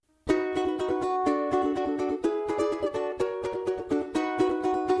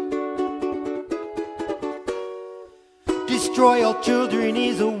Destroy All Children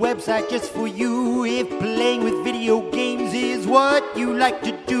is a website just for you. If playing with video games is what you like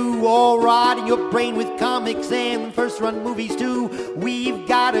to do, or rotting your brain with comics and first-run movies too, we've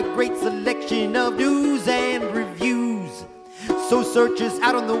got a great selection of news and reviews. So search us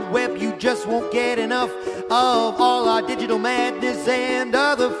out on the web, you just won't get enough of all our digital madness and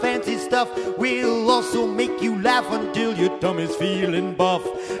other fancy stuff. We'll also make you laugh until your tummy's feeling buff.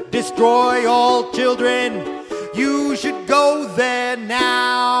 Destroy All Children, you should go there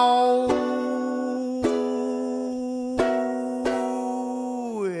now.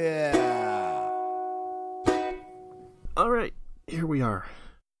 Yeah. Alright, here we are.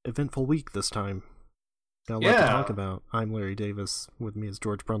 Eventful week this time. Got a lot to talk about. I'm Larry Davis. With me is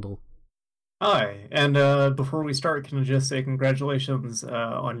George Brundle. Hi, and before we start, can I just say congratulations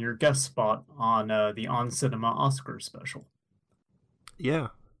on your guest spot on the On Cinema Oscar special. Yeah.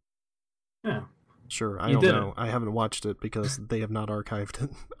 Yeah. Sure, I don't know. I haven't watched it because they have not archived it.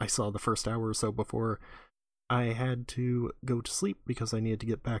 I saw the first hour or so before I had to go to sleep because I needed to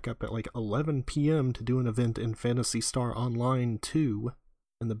get back up at like 11 p.m. to do an event in Phantasy Star Online 2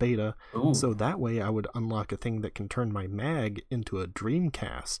 in the beta. Ooh. So that way I would unlock a thing that can turn my mag into a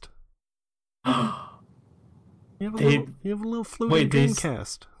Dreamcast. You have a little floating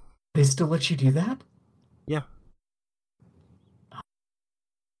Dreamcast. They still let you do that? Yeah.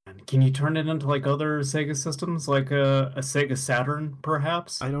 Can you turn it into like other Sega systems, like a Sega Saturn,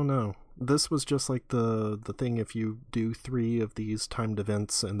 perhaps? I don't know. This was just like the thing. If you do 3 of these timed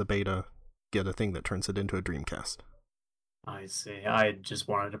events in the beta, get a thing that turns it into a Dreamcast. I see. I just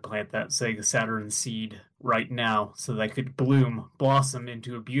wanted to plant that Sega Saturn seed right now so that I could blossom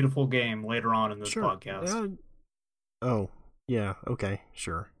into a beautiful game later on in this podcast. Oh, yeah, okay,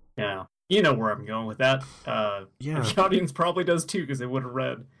 sure. Yeah. You know where I'm going with that. Yeah. The audience probably does too, because they would have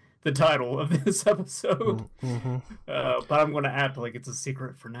read the title of this episode. Mm-hmm. But I'm going to act like it's a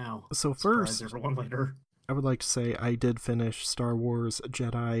secret for now. So Surprise first, everyone later. I would like to say I did finish Star Wars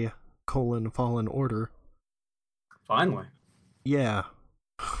Jedi: Fallen Order. Finally. Yeah.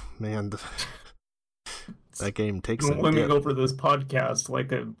 Man, that game takes a Let me dip. go for this podcast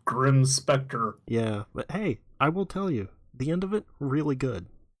like a grim specter. Yeah, but hey, I will tell you, the end of it, really good.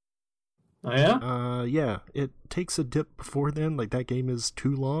 Oh, yeah? Yeah, it takes a dip before then, like that game is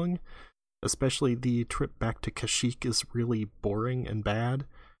too long, especially the trip back to Kashyyyk is really boring and bad.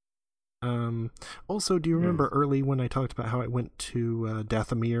 Also, do you remember early when I talked about how I went to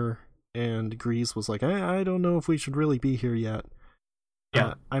Dathomir and Grease was like, I don't know if we should really be here yet.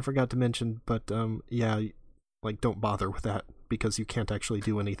 Yeah. I forgot to mention, but yeah, like don't bother with that because you can't actually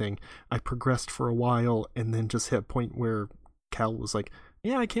do anything. I progressed for a while and then just hit a point where Cal was like,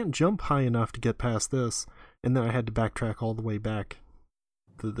 yeah, I can't jump high enough to get past this. And then I had to backtrack all the way back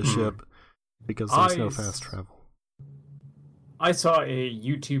to the ship because there's no fast travel. I saw a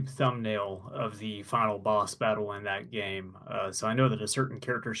YouTube thumbnail of the final boss battle in that game, so I know that a certain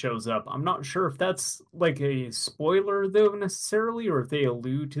character shows up. I'm not sure if that's like a spoiler, though, necessarily, or if they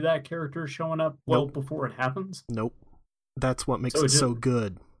allude to that character showing up before it happens. Nope. That's what makes it so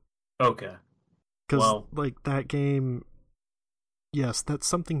good. Okay. Because, like, that game... Yes, that's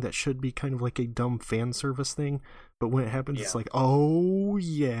something that should be kind of like a dumb fan service thing, but when it happens, it's like, oh,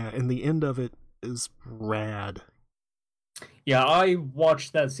 yeah, and the end of it is rad. Yeah, I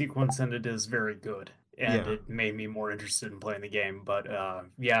watched that sequence and it is very good, and it made me more interested in playing the game, but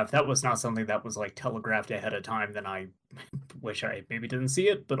yeah, if that was not something that was like telegraphed ahead of time, then I wish I maybe didn't see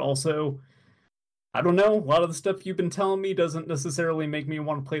it, but also, I don't know, a lot of the stuff you've been telling me doesn't necessarily make me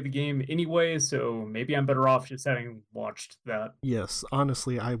want to play the game anyway, so maybe I'm better off just having watched that. Yes,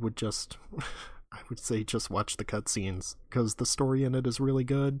 honestly, I would say just watch the cutscenes, because the story in it is really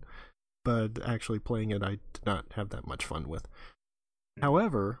good, but actually playing it I did not have that much fun with.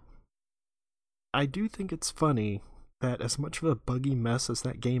 However, I do think it's funny that as much of a buggy mess as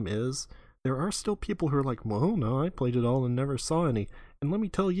that game is, there are still people who are like, well, no, I played it all and never saw any. And let me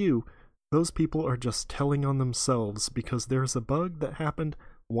tell you, those people are just telling on themselves because there's a bug that happened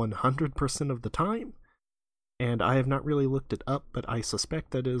 100% of the time, and I have not really looked it up, but I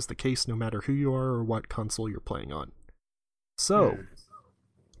suspect that is the case no matter who you are or what console you're playing on. So,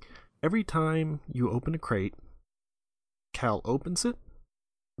 every time you open a crate, Cal opens it,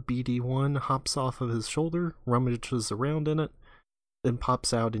 BD1 hops off of his shoulder, rummages around in it, then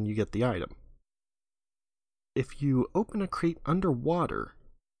pops out and you get the item. If you open a crate underwater,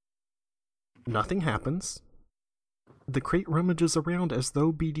 nothing happens. The crate rummages around as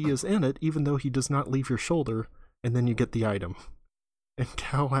though BD is in it, even though he does not leave your shoulder, and then you get the item. And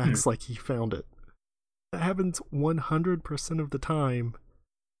Cal acts like he found it. That happens 100% of the time,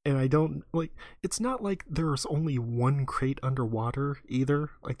 And I don't, like, it's not like there's only one crate underwater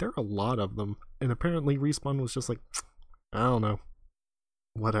either. Like, there are a lot of them. And apparently Respawn was just like, I don't know.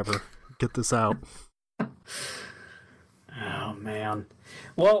 Whatever. Get this out. Oh, man.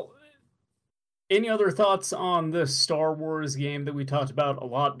 Well, any other thoughts on this Star Wars game that we talked about a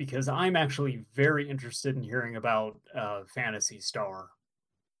lot? Because I'm actually very interested in hearing about Phantasy Star.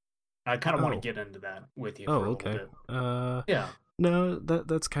 I kind of want to get into that with you for a little bit. Yeah. No,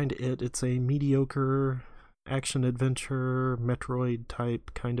 that's kind of it. It's a mediocre action-adventure,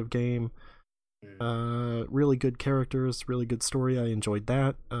 Metroid-type kind of game. Really good characters, really good story. I enjoyed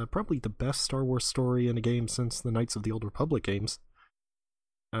that. Probably the best Star Wars story in a game since the Knights of the Old Republic games.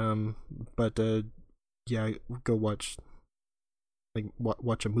 But yeah, go watch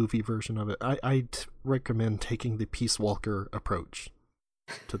a movie version of it. I'd recommend taking the Peace Walker approach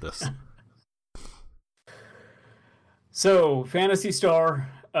to this. So, Phantasy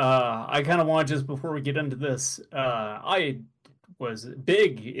Star, I kind of want, just before we get into this, I was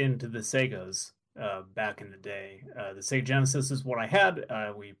big into the Segas back in the day. The Sega Genesis is what I had.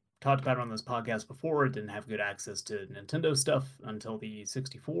 We talked about it on this podcast before. It didn't have good access to Nintendo stuff until the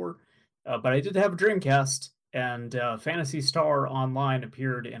 64. But I did have a Dreamcast, and Phantasy Star Online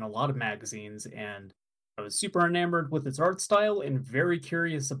appeared in a lot of magazines, and I was super enamored with its art style and very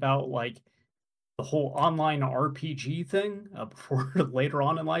curious about, like, the whole online RPG thing before later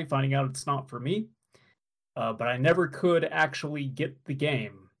on in life finding out it's not for me. But I never could actually get the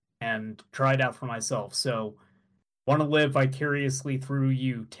game and try it out for myself. So, want to live vicariously through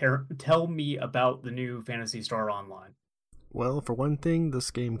you. Tell me about the new Phantasy Star Online. Well, for one thing,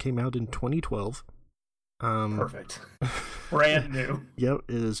 this game came out in 2012. Perfect. Brand new. Yep,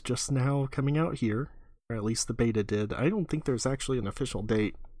 it is just now coming out here, or at least the beta did. I don't think there's actually an official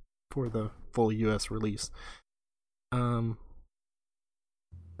date for the full US release.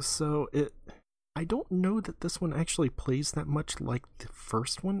 So I don't know that this one actually plays that much like the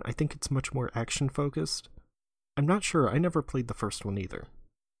first one. I think it's much more action focused. I'm not sure. I never played the first one either.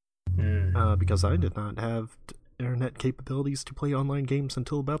 Because I did not have internet capabilities to play online games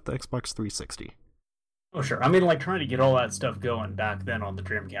until about the Xbox 360. Oh, sure. I mean, like, trying to get all that stuff going back then on the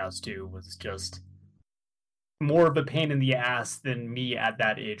Dreamcast 2 was just more of a pain in the ass than me at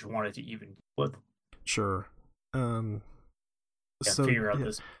that age wanted to even deal with. Sure. Figure out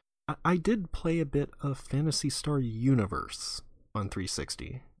this. I did play a bit of Phantasy Star Universe on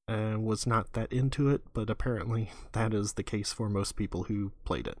 360 and was not that into it, but apparently that is the case for most people who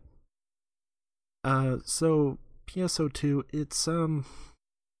played it. So PSO2,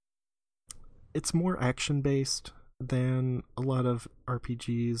 it's more action based than a lot of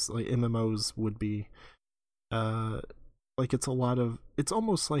RPGs like MMOs would be. Like it's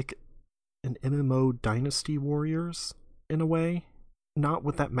almost like an MMO Dynasty Warriors in a way, not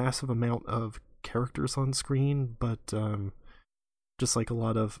with that massive amount of characters on screen, but just like a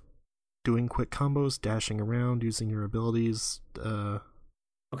lot of doing quick combos, dashing around, using your abilities.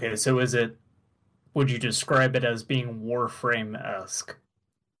 Okay, so would you describe it as being Warframe-esque?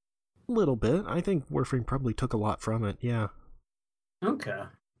 A little bit. I think Warframe probably took a lot from it, yeah. Okay.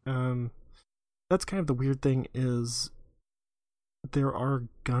 That's kind of the weird thing is there are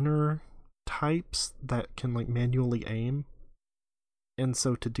gunner types that can like manually aim. And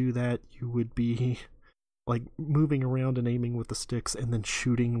so to do that, you would be like moving around and aiming with the sticks and then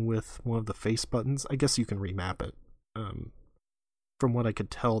shooting with one of the face buttons. I guess you can remap it. From what I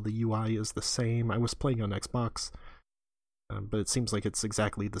could tell, the UI is the same. I was playing on Xbox, but it seems like it's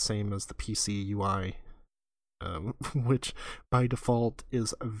exactly the same as the PC UI, which by default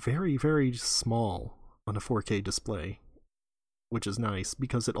is very, very small on a 4K display, which is nice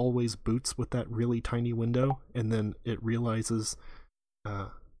because it always boots with that really tiny window, and then it realizes that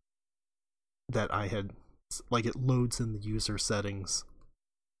it loads in the user settings.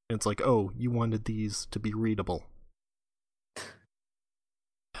 And it's like, oh, you wanted these to be readable.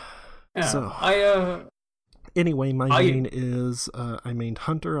 Yeah, so, anyway, my main is, I mained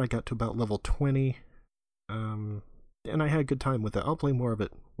Hunter. I got to about level 20. And I had a good time with it. I'll play more of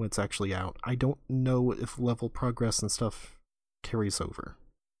it when it's actually out. I don't know if level progress and stuff carries over.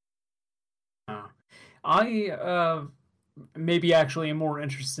 I maybe actually am more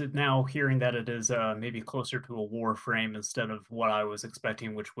interested now hearing that it is maybe closer to a Warframe instead of what I was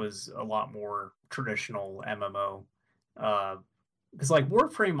expecting, which was a lot more traditional MMO. Because like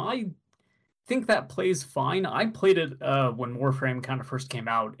Warframe, I think that plays fine. I played it when Warframe kind of first came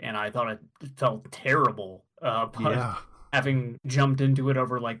out, and I thought it felt terrible. But having jumped into it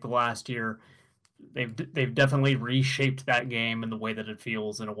over like the last year, they've definitely reshaped that game in the way that it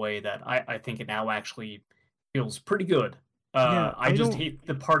feels in a way that I think it now actually feels pretty good. I just hate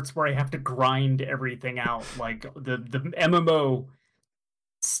the parts where I have to grind everything out, like the MMO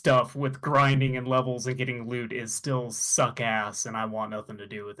stuff with grinding and levels and getting loot is still suck ass, and I want nothing to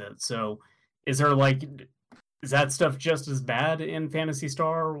do with it. So, is that stuff just as bad in Phantasy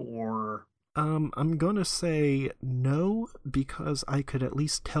Star, or? I'm gonna say no, because I could at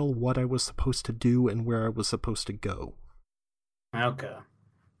least tell what I was supposed to do and where I was supposed to go. Okay.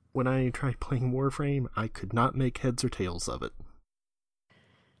 When I tried playing Warframe, I could not make heads or tails of it.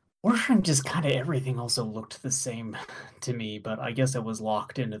 Warframe just kind of everything also looked the same to me, but I guess I was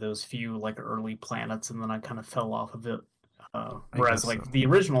locked into those few like early planets, and then I kind of fell off of it. Whereas like the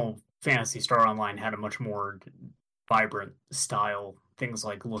original Phantasy Star Online had a much more vibrant style. Things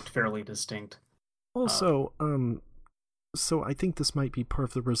like looked fairly distinct. Also, so I think this might be part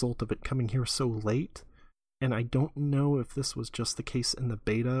of the result of it coming here so late, and I don't know if this was just the case in the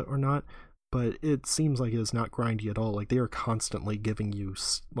beta or not, but it seems like it is not grindy at all. Like, they are constantly giving you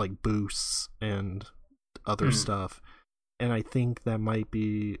like boosts and other stuff, and I think that might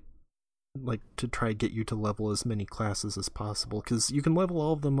be like to try to get you to level as many classes as possible, because you can level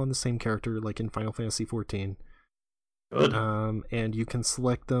all of them on the same character, like in Final Fantasy XIV. Good. And you can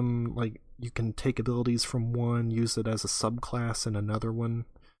select them, like, you can take abilities from one, use it as a subclass in another one.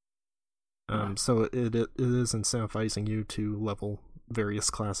 So it is incentivizing you to level various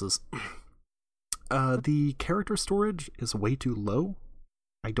classes. The character storage is way too low.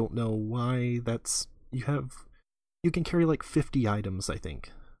 I don't know why that's... You can carry like 50 items, I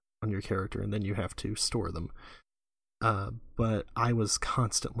think, on your character, and then you have to store them. But I was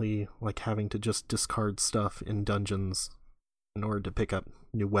constantly like having to just discard stuff in dungeons in order to pick up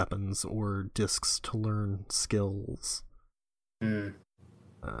new weapons or discs to learn skills.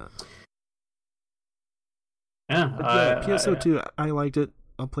 PSO2, I liked it.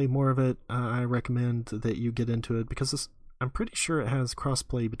 I'll play more of it. I recommend that you get into it, because I'm pretty sure it has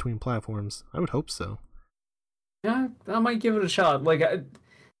crossplay between platforms. I would hope so. Yeah, I might give it a shot. Like, I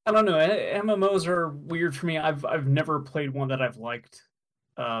don't know. MMOs are weird for me. I've never played one that I've liked.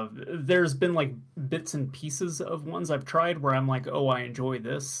 There's been like bits and pieces of ones I've tried where I'm like, oh, I enjoy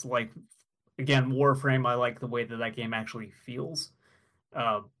this. Like, again, Warframe, I like the way that game actually feels.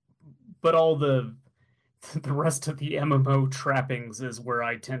 But all the rest of the MMO trappings is where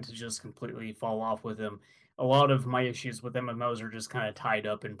I tend to just completely fall off with them. A lot of my issues with MMOs are just kind of tied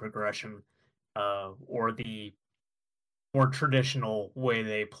up in progression, or the more traditional way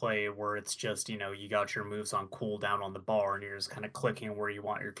they play, where it's just, you got your moves on cooldown on the bar and you're just kind of clicking where you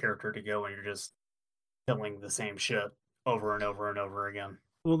want your character to go, and you're just killing the same shit over and over and over again.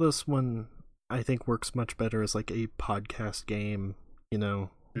 Well, this one I think works much better as like a podcast game, and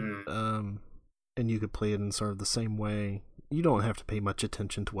you could play it in sort of the same way. You don't have to pay much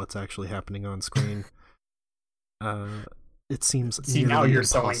attention to what's actually happening on screen. It seems now you're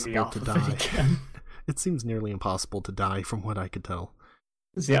selling me off to of die. it again. It seems nearly impossible to die from what I could tell.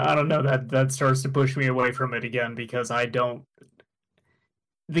 See, I don't know, that starts to push me away from it again, because the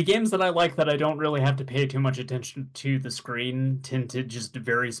games that I like that I don't really have to pay too much attention to the screen tend to just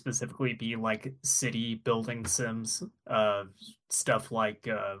very specifically be like city building sims, stuff like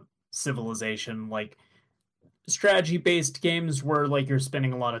Civilization, like strategy based games where like you're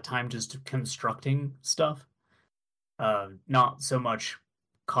spending a lot of time just constructing stuff, not so much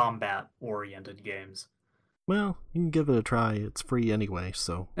combat oriented games. Well, you can give it a try. It's free anyway,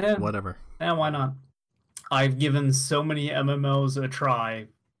 so whatever. Why not? I've given so many MMOs a try.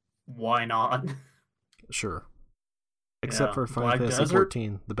 Why not? Sure. Except for Final Fantasy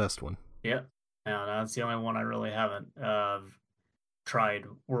XIV, the best one. Yeah. No, that's the only one I really haven't. Tried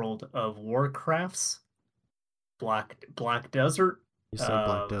World of Warcraft's Black Desert. You said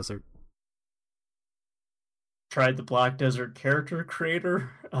Black Desert. Tried the Black Desert character creator.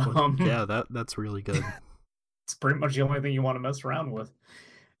 Yeah, that's really good. It's pretty much the only thing you want to mess around with.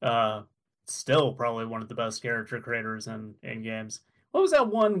 Still probably one of the best character creators in games. What was that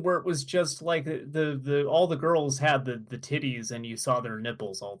one where it was just like the all the girls had the titties and you saw their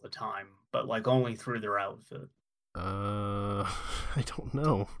nipples all the time, but like only through their outfit? I don't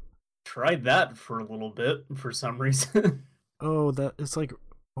know. Tried that for a little bit for some reason. Oh, that it's like,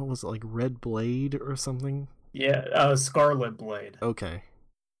 what was it, like Red Blade or something? Yeah, Scarlet Blade. Okay.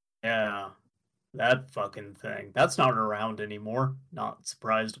 Yeah, that fucking thing. That's not around anymore. Not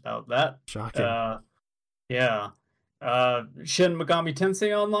surprised about that. Shocking. Yeah. Shin Megami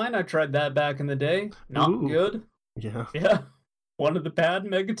Tensei Online, I tried that back in the day. Not good. Yeah. Yeah. One of the bad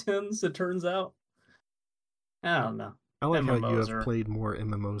Megatons, it turns out. I don't know. I like how you have played more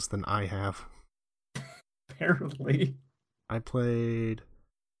MMOs than I have. Apparently. I played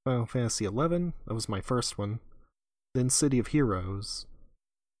Final Fantasy XI. That was my first one. then City of Heroes,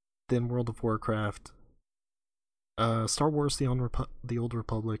 then World of Warcraft, Star Wars: The Old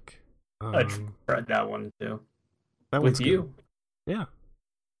Republic. I tried that one too. That with one's you. good.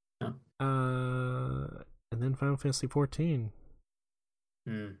 Yeah. Oh. And then Final Fantasy 14.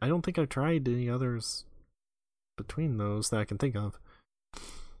 I don't think I've tried any others between those that I can think of.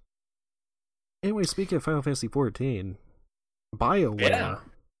 Anyway, speaking of Final Fantasy 14, BioWare. Yeah.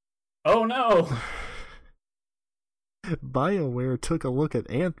 Oh no! BioWare took a look at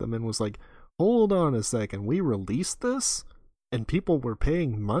Anthem and was like, hold on a second, we released this? And people were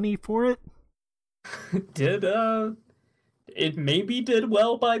paying money for it? It maybe did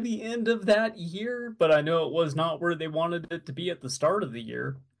well by the end of that year, but I know it was not where they wanted it to be at the start of the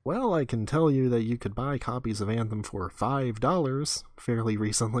year. Well, I can tell you that you could buy copies of Anthem for $5 fairly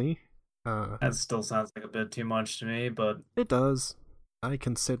recently. That still sounds like a bit too much to me, but... It does. I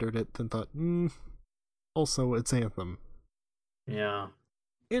considered it and thought, also it's Anthem. Yeah.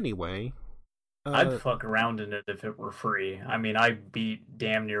 Anyway... I'd fuck around in it if it were free. I mean, I beat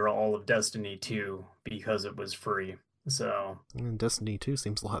damn near all of Destiny 2 because it was free, so... And Destiny 2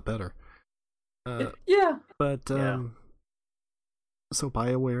 seems a lot better. Yeah. But, So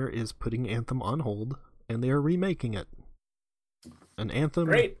BioWare is putting Anthem on hold, and they are remaking it. An Anthem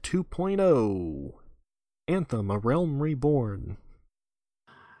 2.0. Anthem, A Realm Reborn.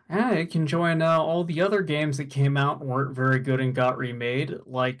 Yeah, it can join all the other games that came out and weren't very good and got remade,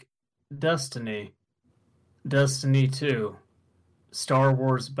 like Destiny, Destiny 2, Star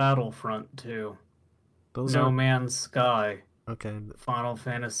Wars Battlefront 2, No Man's Sky, Final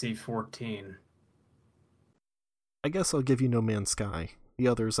Fantasy 14. I guess I'll give you No Man's Sky. The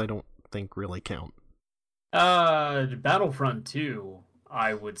others I don't think really count. Battlefront 2,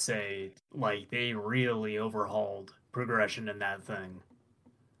 I would say, like, they really overhauled progression in that thing.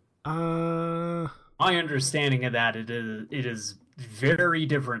 My understanding of that, it is very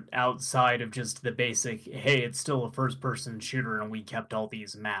different outside of just the basic, hey, it's still a first-person shooter and we kept all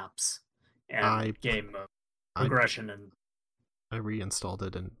these maps and game progression. And I reinstalled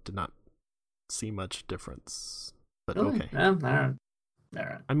it and did not see much difference. But really? Okay. All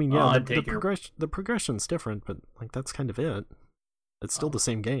right. I mean, yeah, the progression's different, but like that's kind of it. It's still the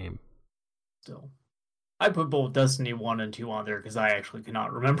same game. Still. I put both Destiny 1 and 2 on there because I actually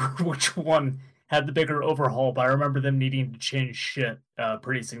cannot remember which one had the bigger overhaul, but I remember them needing to change shit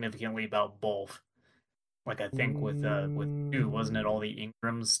pretty significantly about both. Like I think with 2, wasn't it all the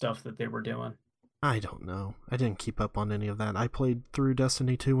Ingram stuff that they were doing? I don't know. I didn't keep up on any of that. I played through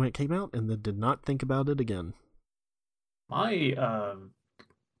Destiny 2 when it came out and then did not think about it again.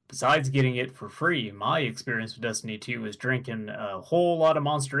 Besides getting it for free, my experience with Destiny 2 is drinking a whole lot of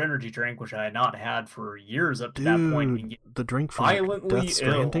Monster Energy drink, which I had not had for years up to that point. And the drink from violently Death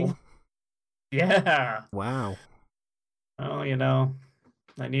Stranding? Ill. Yeah. Wow. Well,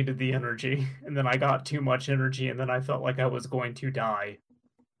 I needed the energy, and then I got too much energy, and then I felt like I was going to die.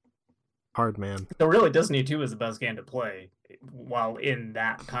 Hard man. So really, Destiny 2 is the best game to play while in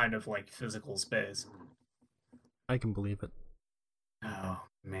that kind of like physical space. I can believe it. Oh,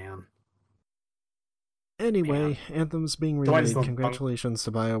 man. Anyway, Anthem's being remade. Congratulations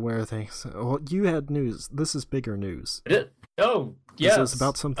to BioWare. Thanks. Well, you had news. This is bigger news. Oh, yes. This is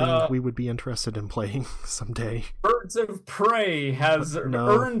about something we would be interested in playing someday. Birds of Prey has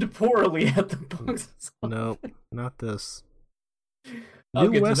earned poorly at the box office. No, not this.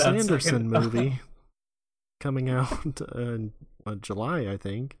 New Wes Anderson movie coming out in July, I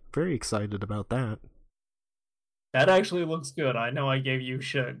think. Very excited about that. That actually looks good. I know I gave you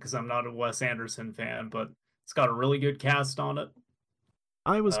shit because I'm not a Wes Anderson fan, but it's got a really good cast on it.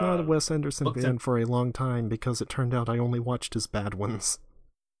 I was not a Wes Anderson fan for a long time because it turned out I only watched his bad ones.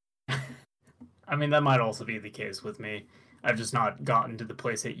 I mean, that might also be the case with me. I've just not gotten to the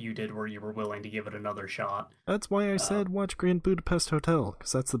place that you did where you were willing to give it another shot. That's why I said watch Grand Budapest Hotel,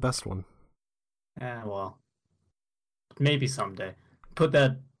 because that's the best one. Well, maybe someday. Put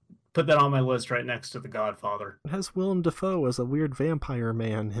that on my list right next to The Godfather. It has Willem Dafoe as a weird vampire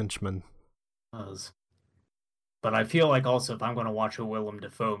man henchman. But I feel like also if I'm going to watch a Willem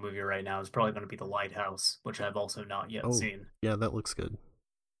Dafoe movie right now, it's probably going to be The Lighthouse, which I've also not yet seen. Yeah, that looks good.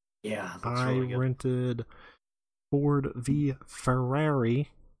 Yeah, it looks really good. I rented Ford v Ferrari.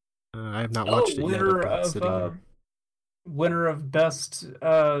 I have not watched it yet. Winner of best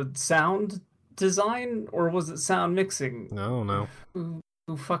sound design, or was it sound mixing? No.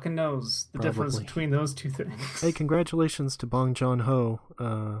 Who fucking knows the difference between those two things? Hey, congratulations to Bong Joon-ho.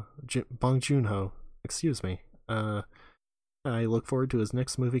 Excuse me. I look forward to his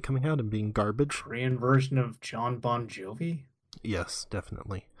next movie coming out and being garbage. Korean version of John Bon Jovi? Yes,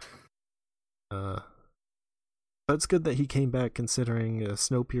 definitely. But That's good that he came back, considering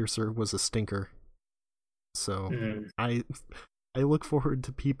Snowpiercer was a stinker. So I look forward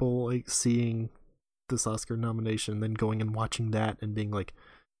to people like seeing this Oscar nomination, then going and watching that and being like,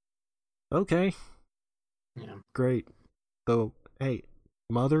 okay, yeah, great. So hey,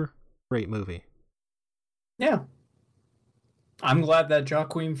 Mother, great movie. Yeah. I'm glad that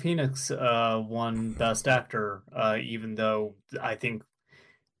Joaquin Phoenix won Best Actor, even though I think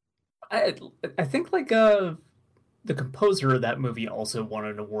like the composer of that movie also won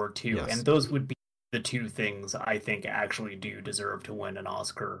an award too, Yes. and those would be the two things I think actually do deserve to win an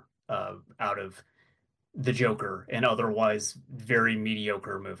Oscar out of The Joker, an otherwise very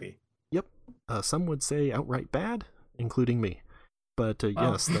mediocre movie. Yep. Some would say outright bad, including me. But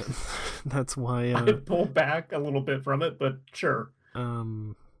yes, that's why I pulled back a little bit from it, but sure.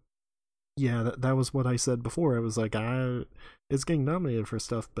 Yeah, that was what I said before. I was like, it's getting nominated for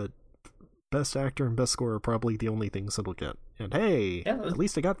stuff, but Best Actor and Best Score are probably the only things it'll get. And hey, at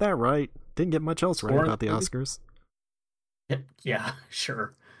least I got that right. Didn't get much else right about the Oscars. Yeah,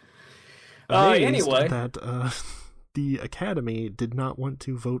 sure. Anyway, that the Academy did not want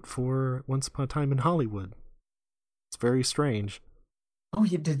to vote for Once Upon a Time in Hollywood. It's very strange. Oh,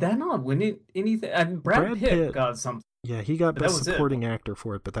 yeah, did that not win anything? Brad Pitt got something. Yeah, he got Best Supporting Actor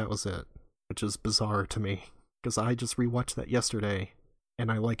for it, but that was it, which is bizarre to me, because I just rewatched that yesterday, and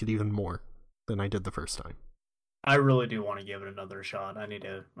I like it even more than I did the first time. I really do want to give it another shot. I need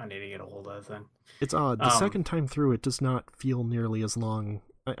to get a hold of that thing. It's odd. The second time through, it does not feel nearly as long.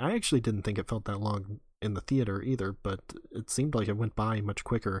 I actually didn't think it felt that long in the theater either, but it seemed like it went by much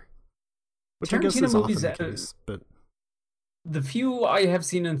quicker. Which Tarantino I guess is often the case, but... The few I have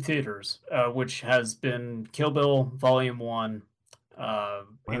seen in theaters, which has been Kill Bill Volume 1,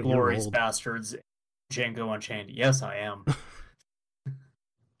 Inglourious Bastards, Django Unchained. Yes, I am.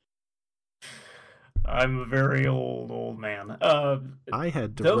 I'm a very old man. I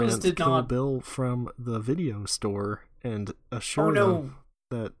had to rent Kill Bill from the video store and assure them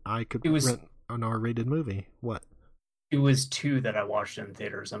that I could rent an R-rated movie. What? It was 2 that I watched in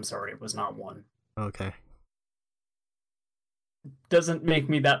theaters. I'm sorry, it was not 1. Okay. Doesn't make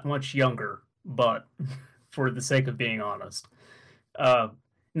me that much younger, but for the sake of being honest. None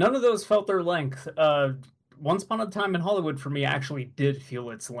of those felt their length. Once Upon a Time in Hollywood for me actually did feel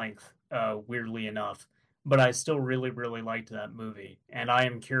its length, weirdly enough. But I still really, really liked that movie. And I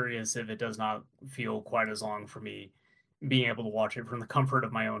am curious if it does not feel quite as long for me being able to watch it from the comfort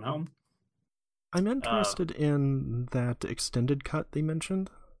of my own home. I'm interested in that extended cut they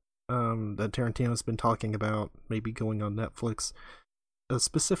mentioned. That Tarantino's been talking about maybe going on Netflix,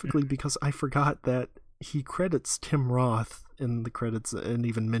 specifically because I forgot that he credits Tim Roth in the credits and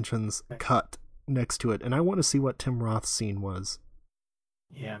even mentions cut next to it, and I want to see what Tim Roth's scene was.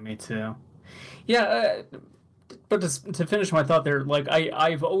 Yeah, me too. Yeah, but to finish my thought there, like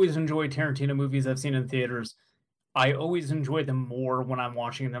I've always enjoyed Tarantino movies I've seen in theaters. I always enjoy them more when I'm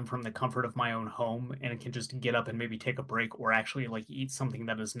watching them from the comfort of my own home and can just get up and maybe take a break or actually like eat something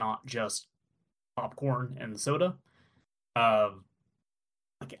that is not just popcorn and soda. Like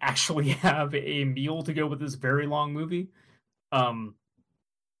actually have a meal to go with this very long movie.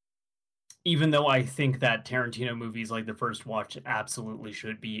 Even though I think that Tarantino movies like the first watch absolutely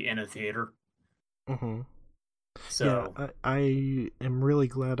should be in a theater. Mm-hmm. So yeah, I am really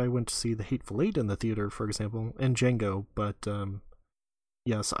glad I went to see The Hateful Eight in the theater, for example, and Django, but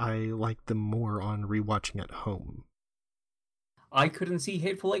yes, I like them more on rewatching at home. I couldn't see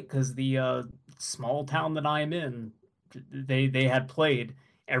Hateful Eight because the small town that I am in, they had played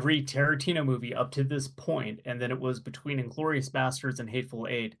every Tarantino movie up to this point, and then it was between Inglourious Bastards and Hateful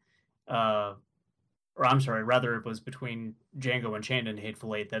Eight, or I'm sorry, rather it was between Django Unchained and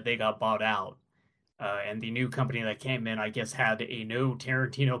Hateful Eight that they got bought out. And the new company that came in, I guess, had a no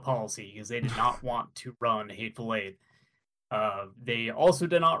Tarantino policy because they did not want to run Hateful Eight. They also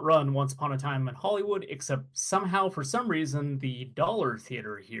did not run Once Upon a Time in Hollywood, except somehow, for some reason, the Dollar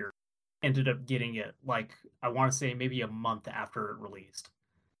Theater here ended up getting it, like, I want to say maybe a month after it released.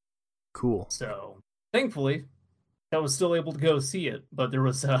 Cool. So, thankfully, I was still able to go see it, but there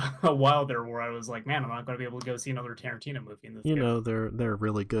was a while there where I was like, man, I'm not going to be able to go see another Tarantino movie in this theater. You know, they're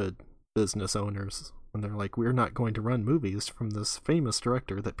really good business owners, and they're like, we're not going to run movies from this famous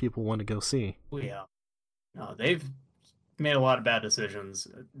director that people want to go see. Well, yeah. No, they've made a lot of bad decisions.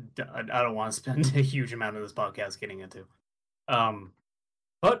 I don't want to spend a huge amount of this podcast getting into.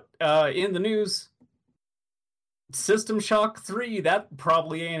 But in the news, System Shock 3, that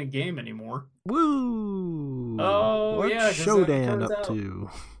probably ain't a game anymore. Woo! Oh, What's yeah. Shodan up to?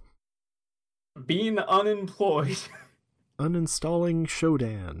 Being unemployed. Uninstalling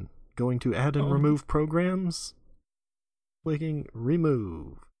Shodan. Going to add and remove programs? Clicking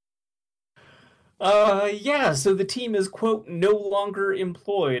remove. Yeah, so the team is, quote, no longer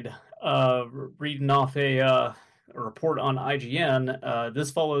employed. Reading off a report on IGN,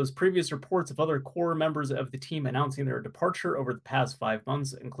 this follows previous reports of other core members of the team announcing their departure over the past 5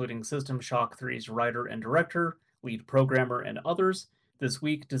 months, including System Shock 3's writer and director, lead programmer, and others. This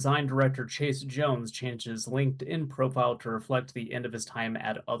week, design director Chase Jones changed his LinkedIn profile to reflect the end of his time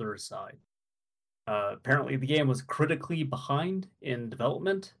at Otherside. Apparently, the game was critically behind in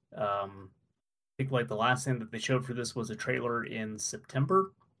development. I think like the last thing that they showed for this was a trailer in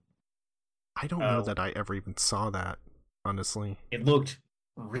September. I don't know that I ever even saw that, honestly. It looked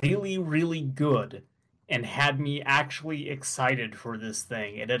really, really good and had me actually excited for this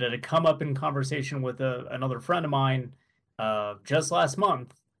thing. It had come up in conversation with another friend of mine just last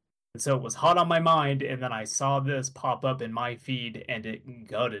month. And so it was hot on my mind, and then I saw this pop up in my feed, and it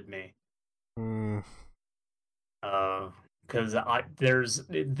gutted me. Because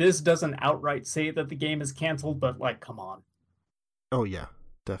this doesn't outright say that the game is canceled, but like, come on. Oh yeah,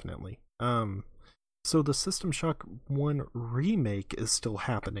 definitely. So the System Shock 1 remake is still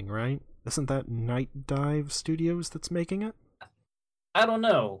happening, right? Isn't that Night Dive Studios that's making it? I don't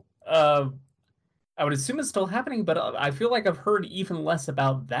know. I would assume it's still happening, but I feel like I've heard even less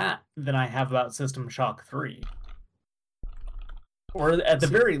about that than I have about System Shock 3. Or at the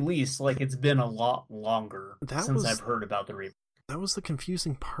very least, like, it's been a lot longer since I've heard about the remake. That was the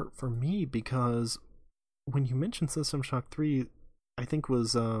confusing part for me, because when you mentioned System Shock 3, I think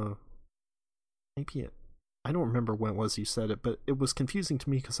was, maybe I don't remember when it was you said it, but it was confusing to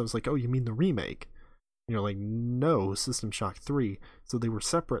me because I was like, oh, you mean the remake? And you're like, no, System Shock 3. So they were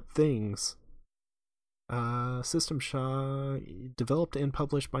separate things. System Shock, developed and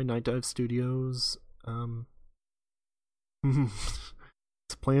published by Night Dive Studios.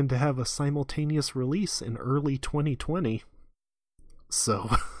 It's planned to have a simultaneous release in early 2020.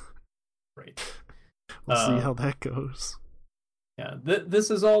 So, right. We'll see how that goes. Yeah, this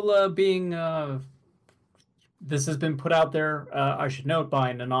is all being... this has been put out there, I should note, by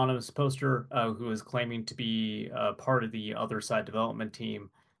an anonymous poster who is claiming to be part of the Otherside development team.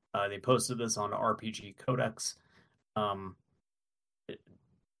 They posted this on RPG Codex.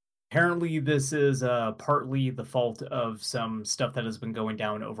 Apparently, this is partly the fault of some stuff that has been going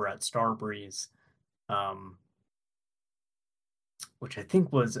down over at Starbreeze, which I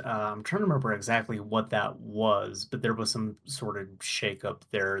think was, I'm trying to remember exactly what that was, but there was some sort of shakeup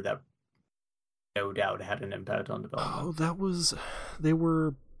there that no doubt had an impact on development. Oh, that was, they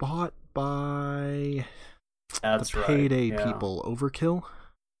were bought by the Payday people, Overkill?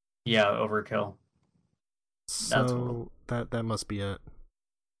 Yeah, Overkill. So that must be it.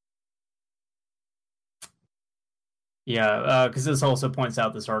 Yeah, because this also points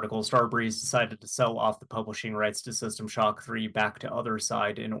out this article, Starbreeze decided to sell off the publishing rights to System Shock 3 back to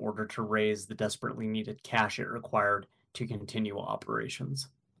Otherside in order to raise the desperately needed cash it required to continue operations.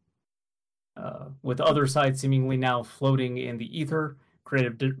 With Otherside seemingly now floating in the ether,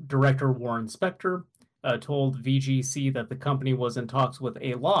 creative director Warren Spector told VGC that the company was in talks with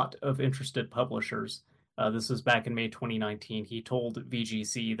a lot of interested publishers. This was back in May 2019. He told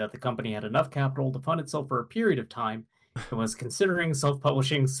VGC that the company had enough capital to fund itself for a period of time and was considering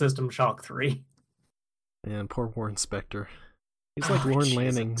self-publishing System Shock 3. And poor Warren Spector. He's like Lorne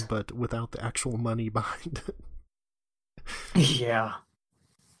Lanning, but without the actual money behind it. Yeah.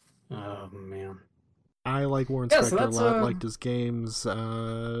 Oh, man. I like Warren Spector a lot, liked his games.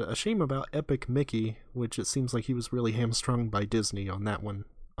 A shame about Epic Mickey, which it seems like he was really hamstrung by Disney on that one,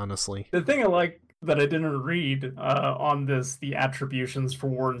 honestly. The thing I like that I didn't read on this, the attributions for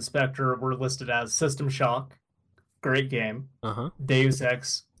Warren Spector were listed as System Shock, great game, Deus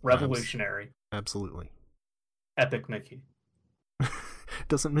Ex, revolutionary. Absolutely. Epic Mickey.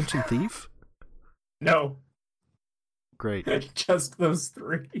 Doesn't mention Thief? No. Great. Just those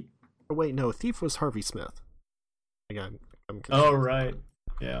three. Oh, wait, no, Thief was Harvey Smith. I'm confused. Oh, right.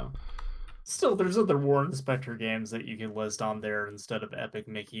 Yeah. Still, there's other Warren Spector games that you can list on there instead of Epic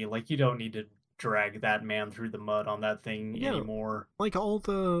Mickey. Like, you don't need to drag that man through the mud on that thing anymore. Like all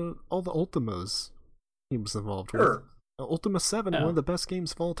the Ultimas he was involved with. Ultima 7, one of the best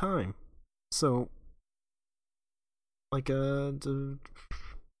games of all time. So, like, and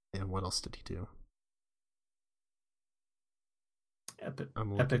what else did he do?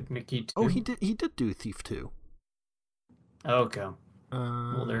 Epic Mickey 2. Oh, he did do Thief 2. Okay.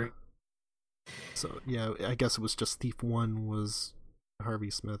 Well, there. So yeah, I guess it was just Thief 1 was Harvey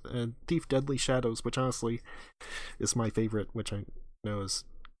Smith, and Thief Deadly Shadows, which honestly is my favorite, which I know is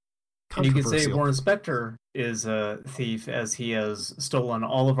controversial. And you could say Warren Spector is a thief, as he has stolen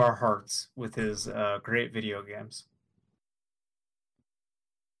all of our hearts with his great video games.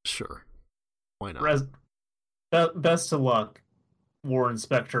 sure. Why not? Best of luck, Warren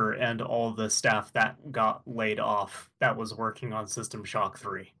Spector, and all the staff that got laid off that was working on System Shock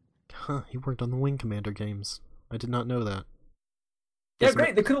 3. Huh, he worked on the Wing Commander games. I did not know that. Yeah,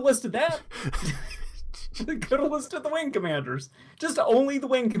 great. They could have listed that. They could have listed the Wing Commanders. Just only the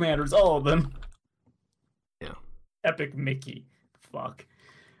Wing Commanders, all of them. Yeah. Epic Mickey. Fuck.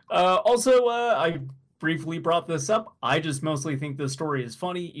 Also, I briefly brought this up. I just mostly think this story is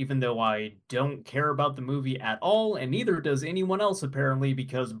funny, even though I don't care about the movie at all, and neither does anyone else apparently,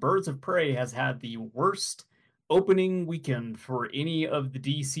 because Birds of Prey has had the worst opening weekend for any of the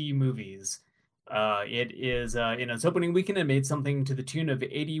DC movies. It is in its opening weekend, it made something to the tune of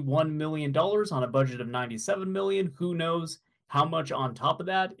 $81 million on a budget of $97 million. Who knows how much on top of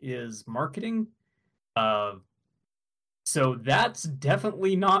that is marketing? So that's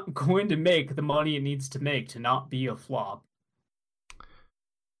definitely not going to make the money it needs to make to not be a flop.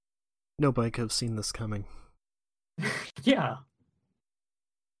 Nobody could have seen this coming. Yeah.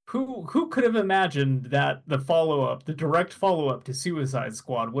 Who could have imagined that the follow-up, the direct follow-up to Suicide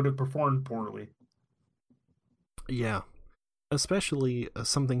Squad would have performed poorly? Yeah. Especially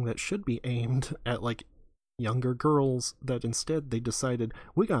something that should be aimed at, like, younger girls, that instead they decided,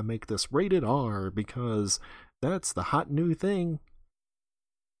 we gotta make this rated R because that's the hot new thing.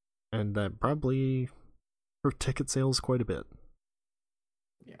 And that probably hurt ticket sales quite a bit.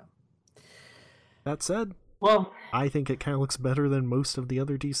 Yeah. That said, well, I think it kind of looks better than most of the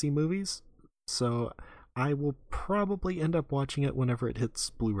other DC movies, so I will probably end up watching it whenever it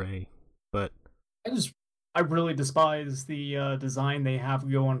hits Blu-ray. But I really despise the design they have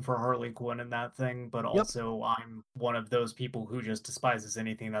going for Harley Quinn in that thing, but also I'm one of those people who just despises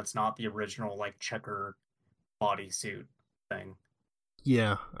anything that's not the original, like, checker bodysuit thing.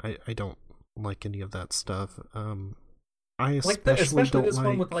 Yeah, I don't like any of that stuff. I especially don't this like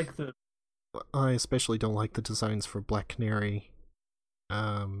one with, like, the... I especially don't like the designs for Black Canary.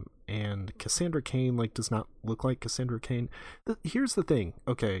 And Cassandra Cain, like, does not look like Cassandra Cain. Here's the thing,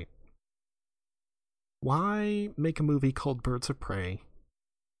 okay. Why make a movie called Birds of Prey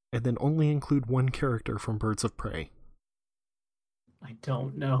and then only include one character from Birds of Prey? I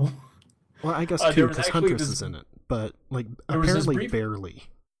don't know. Well, I guess two, because Huntress is in it, but, like, apparently barely.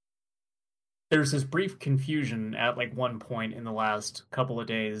 There's this brief confusion at, like, one point in the last couple of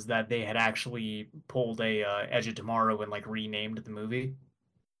days that they had actually pulled a Edge of Tomorrow and, like, renamed the movie.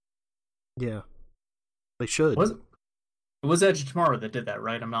 Yeah. They should. It was Edge of Tomorrow that did that,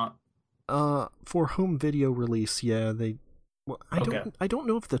 right? I'm not... For home video release, yeah, they... Well, I don't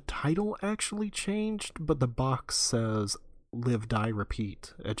know if the title actually changed, but the box says Live, Die,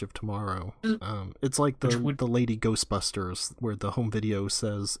 Repeat, Edge of Tomorrow. It's like the Lady Ghostbusters, where the home video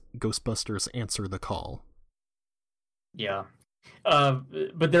says Ghostbusters Answer the Call. Yeah.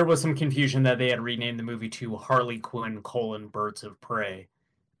 But there was some confusion that they had renamed the movie to Harley Quinn: Birds of Prey.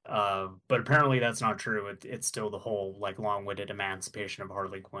 But apparently that's not true. It's still the whole, like, long-winded emancipation of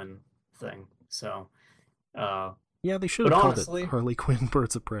Harley Quinn thing. So, yeah, they should have called it Harley Quinn: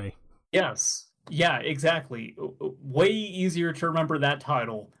 Birds of Prey. Yes. Yeah, exactly. Way easier to remember that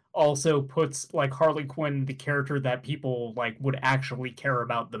title. Also puts, like, Harley Quinn, the character that people, like, would actually care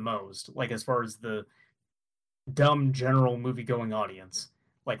about the most, like, as far as the dumb general movie-going audience,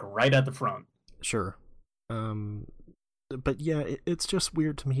 like, right at the front. Sure. But yeah, it's just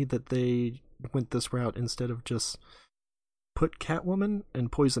weird to me that they went this route instead of just put Catwoman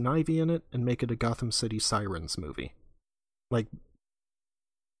and Poison Ivy in it and make it a Gotham City Sirens movie. Like,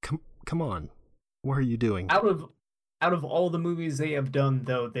 come on. What are you doing? Out of all the movies they have done,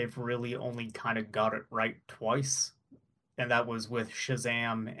 though, they've really only kind of got it right twice. And that was with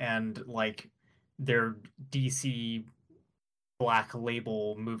Shazam and, like, their DC Black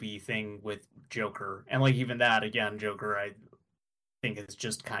Label movie thing with Joker. And, like, even that, again, Joker, I think is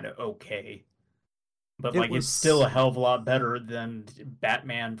just kind of okay. But, like, it's still a hell of a lot better than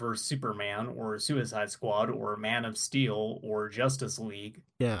Batman vs. Superman or Suicide Squad or Man of Steel or Justice League.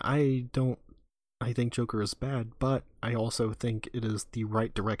 Yeah, I think Joker is bad, but I also think it is the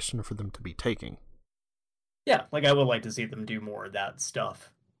right direction for them to be taking. Yeah, like, I would like to see them do more of that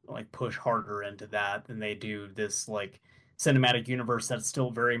stuff. Like, push harder into that than they do this, like, cinematic universe that's still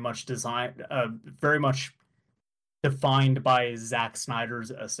very much very much defined by Zack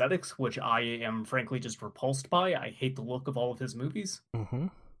Snyder's aesthetics, which I am frankly just repulsed by. I hate the look of all of his movies. Mm-hmm.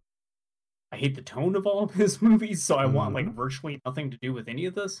 I hate the tone of all of his movies, so I want, like, virtually nothing to do with any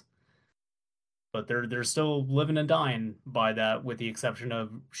of this. But they're still living and dying by that, with the exception of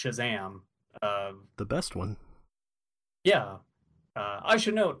Shazam. The best one. Yeah. I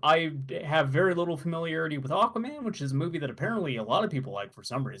should note, I have very little familiarity with Aquaman, which is a movie that apparently a lot of people like for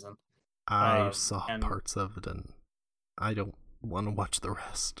some reason. I saw parts of it, and I don't want to watch the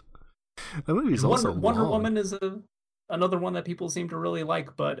rest. The movie's also Wonder long. Woman is another one that people seem to really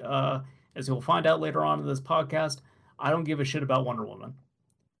like, but as you'll find out later on in this podcast, I don't give a shit about Wonder Woman.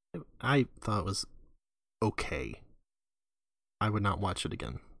 I thought it was okay. I would not watch it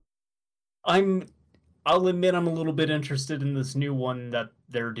again. I'll admit I'm a little bit interested in this new one that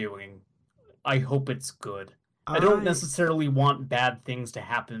they're doing. I hope it's good. I don't necessarily want bad things to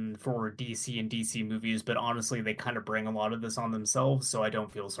happen for DC and DC movies, but honestly, they kind of bring a lot of this on themselves, so I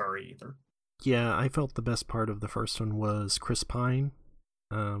don't feel sorry either. Yeah, I felt the best part of the first one was Chris Pine.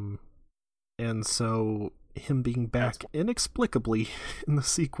 And so him being back inexplicably in the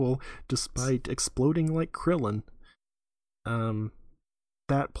sequel, despite exploding like Krillin.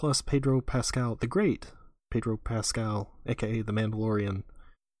 That plus Pedro Pascal, the great Pedro Pascal, aka the Mandalorian,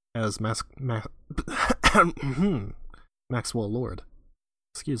 as Maxwell Lord.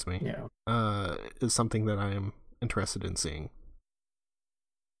 Excuse me. Yeah. Is something that I am interested in seeing.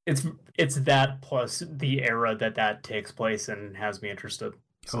 It's that plus the era that takes place and has me interested.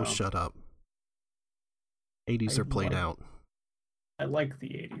 So. Oh, shut up. 80s are played out. I like the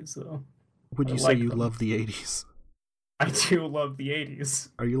 80s, though. Would you say you love the 80s? I do love the 80s.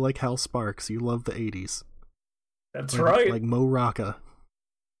 Are you like Hal Sparks? You love the 80s. That's right. Like Mo Rocca.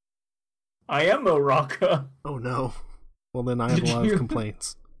 I am Mo Rocca. Oh no. Well, then I have a lot of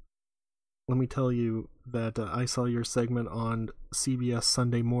complaints. Let me tell you that I saw your segment on CBS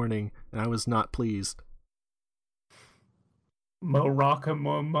Sunday Morning, and I was not pleased. Mo Rocca,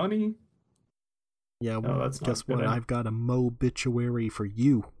 more money? Yeah, well, guess what? I've got a Mo-bituary for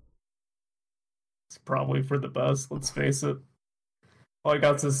you. It's probably for the best, let's face it. All I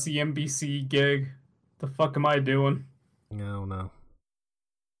got's a CNBC gig. The fuck am I doing? I don't know.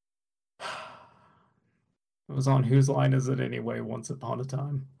 It was on Whose Line Is It Anyway once upon a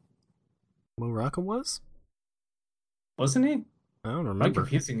time. Mo Rocca was? Wasn't he? I don't remember. I'm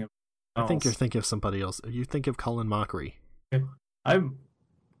confusing him. I think you're thinking of somebody else. You think of Colin Mockery. I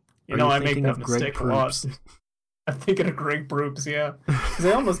make that mistake a lot. I'm thinking of Greg Proops, yeah. Because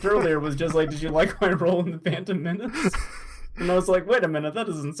I almost earlier was just like, did you like my role in the Phantom Menace? And I was like, wait a minute, that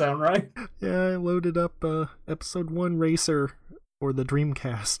doesn't sound right. Yeah, I loaded up Episode 1 Racer or the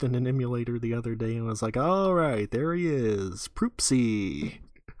Dreamcast in an emulator the other day and was like, alright, there he is. Proopsy.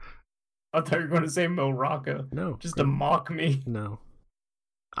 I thought you were going to say Mo Rocca. No. Just to mock me. No.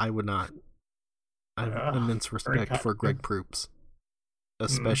 I would not. I have immense respect for Greg Proops.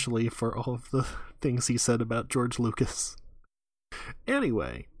 Especially for all of the things he said about George Lucas.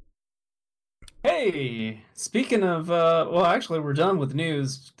 Anyway. Hey, speaking of, well, actually, we're done with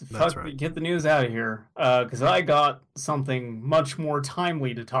news. That's right. Get the news out of here. Because I got something much more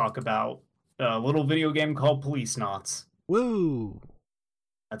timely to talk about. A little video game called Policenauts. Woo!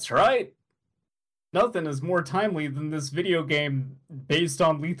 That's right. Nothing is more timely than this video game based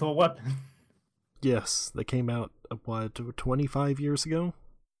on Lethal Weapon. Yes, they came out, 25 years ago?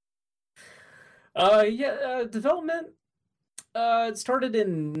 Development, it started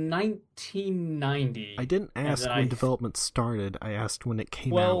in 1990. I didn't ask when development started, I asked when it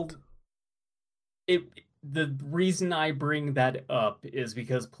came out. The reason I bring that up is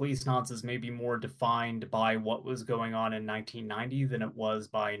because Policenauts is maybe more defined by what was going on in 1990 than it was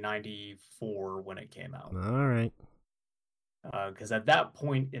by 94 when it came out. Alright. Because at that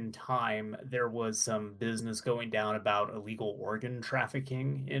point in time, there was some business going down about illegal organ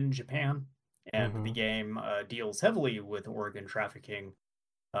trafficking in Japan, and the game deals heavily with organ trafficking,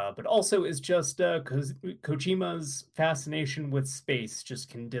 but also is just Kojima's fascination with space just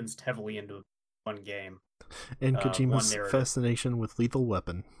condensed heavily into one game. And Kojima's fascination with Lethal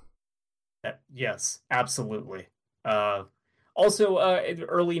Weapon. Yes, absolutely. Also, in the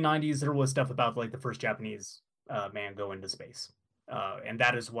early 90s, there was stuff about like the first Japanese man go into space. And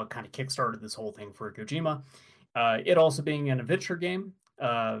that is what kind of kickstarted this whole thing for Kojima. It also being an adventure game,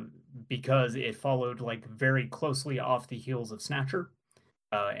 because it followed like very closely off the heels of Snatcher,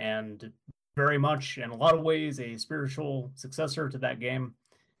 and very much in a lot of ways a spiritual successor to that game.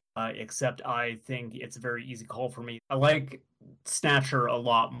 Except I think it's a very easy call for me. I like Snatcher a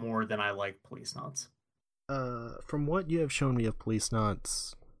lot more than I like Policenauts. From what you have shown me of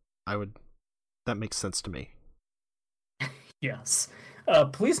Policenauts, that makes sense to me. Yes.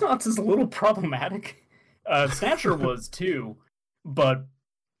 Policenauts is a little problematic. Snatcher was too, but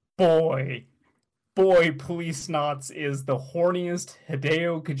boy, Policenauts is the horniest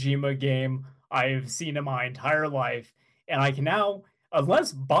Hideo Kojima game I've seen in my entire life, and I can now,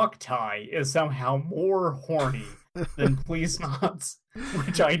 unless Boktai is somehow more horny, than Police Knots,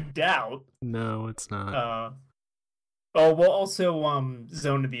 which I doubt. No, it's not. Oh, well, also,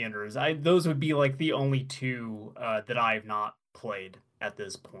 Zone of the Enders. Those would be, like, the only two that I've not played at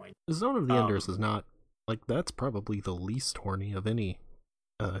this point. Zone of the Enders is not, like, that's probably the least horny of any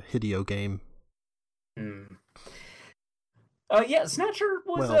Hideo game. Yeah, Snatcher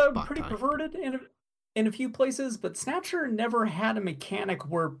was pretty perverted in a few places, but Snatcher never had a mechanic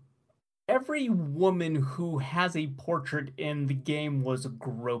where every woman who has a portrait in the game was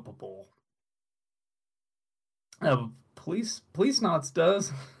gropable. Police Knots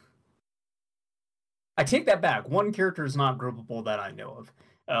does. I take that back. One character is not gropable that I know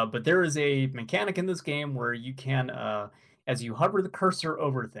of. But there is a mechanic in this game where you can, as you hover the cursor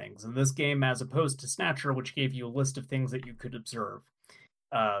over things, in this game, as opposed to Snatcher, which gave you a list of things that you could observe,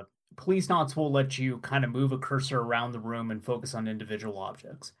 Police Knots will let you kind of move a cursor around the room and focus on individual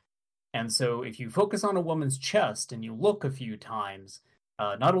objects. And so if you focus on a woman's chest and you look a few times,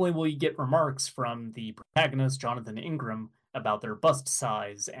 not only will you get remarks from the protagonist, Jonathan Ingram, about their bust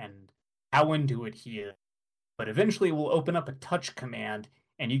size and how into it he is, but eventually it will open up a touch command,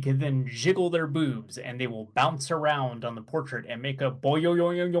 and you can then jiggle their boobs, and they will bounce around on the portrait and make a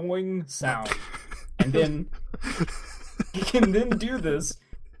boing sound. And then you can then do this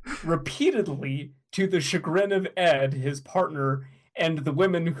repeatedly to the chagrin of Ed, his partner, and the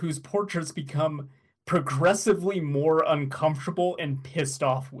women whose portraits become progressively more uncomfortable and pissed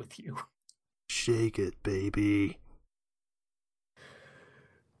off with you. Shake it, baby.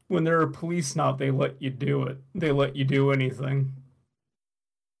 When they're a Police Knot, they let you do it. They let you do anything.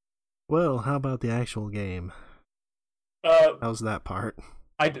 Well, how about the actual game? How's that part?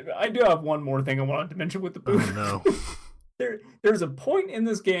 I do have one more thing I wanted to mention with the boob. Oh, no. There's a point in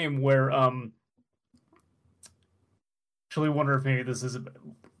this game where, actually wonder if maybe this is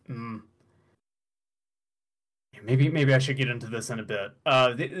maybe I should get into this in a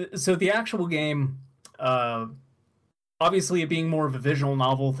bit. So the actual game, obviously it being more of a visual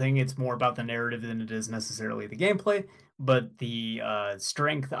novel thing, it's more about the narrative than it is necessarily the gameplay. But the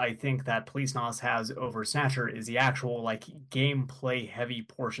strength I think that Police Knots has over Snatcher is the actual like gameplay heavy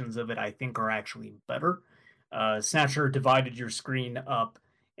portions of it I think are actually better. Snatcher divided your screen up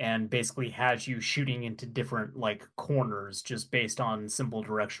and basically has you shooting into different like corners just based on simple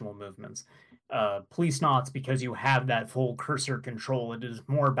directional movements. Police Knots, because you have that full cursor control, it is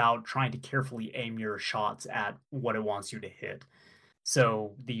more about trying to carefully aim your shots at what it wants you to hit.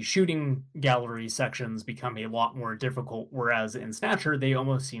 So the shooting gallery sections become a lot more difficult, whereas in Snatcher, they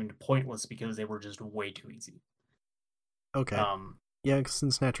almost seemed pointless because they were just way too easy. Okay. Yeah, because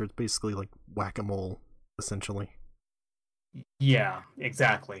in Snatcher, it's basically like whack-a-mole, essentially. Yeah,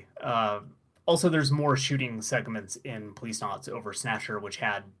 exactly. Also, there's more shooting segments in Police Knots over Snatcher, which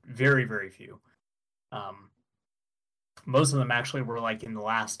had very, very few. Most of them actually were like in the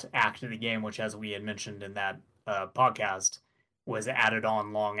last act of the game, which, as we had mentioned in that podcast, was added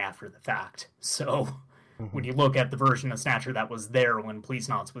on long after the fact. So when you look at the version of Snatcher that was there when Police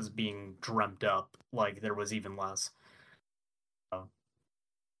Knots was being dreamt up, like there was even less.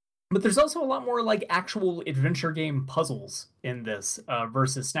 But there's also a lot more like actual adventure game puzzles in this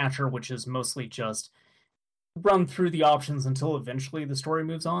versus Snatcher, which is mostly just run through the options until eventually the story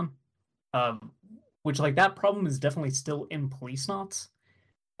moves on. Which like that problem is definitely still in Police Knots.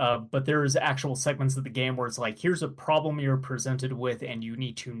 But there's actual segments of the game where it's like, here's a problem you're presented with, and you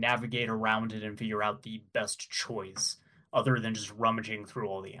need to navigate around it and figure out the best choice, other than just rummaging through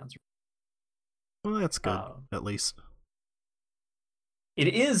all the answers. Well, that's good, at least. It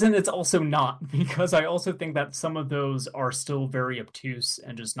is, and it's also not, because I also think that some of those are still very obtuse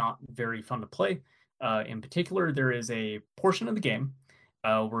and just not very fun to play. In particular, there is a portion of the game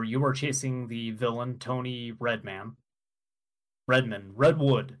where you are chasing the villain, Tony Redwood.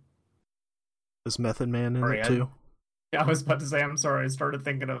 Is Method Man in it too? I was about to say, I'm sorry, I started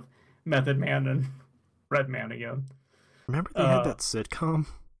thinking of Method Man and Redman again. Remember they had that sitcom?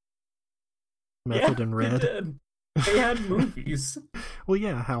 Method and Red? They did. They had movies. Well,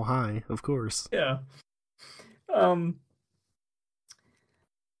 yeah, How High, of course. Yeah.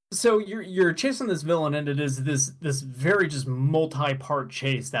 So you're chasing this villain, and it is this very just multi-part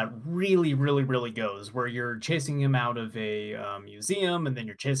chase that really, really, really goes, where you're chasing him out of a museum, and then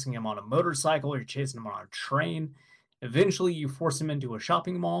you're chasing him on a motorcycle, you're chasing him on a train. Eventually, you force him into a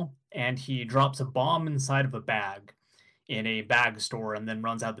shopping mall, and he drops a bomb inside of a bag in a bag store, and then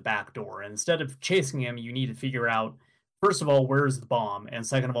runs out the back door. And instead of chasing him, you need to figure out, first of all, where's the bomb, and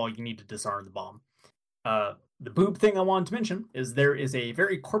second of all, you need to disarm the bomb. The boob thing I wanted to mention is there is a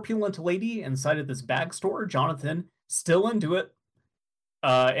very corpulent lady inside of this bag store. Jonathan, still into it,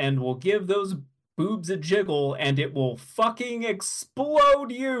 and will give those boobs a jiggle and it will fucking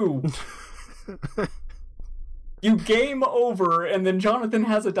explode you. You game over, and then Jonathan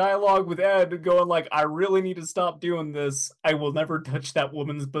has a dialogue with Ed going like, I really need to stop doing this. I will never touch that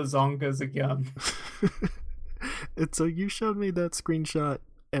woman's bazongas again. And so you showed me that screenshot,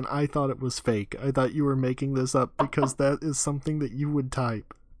 and I thought it was fake. I thought you were making this up because that is something that you would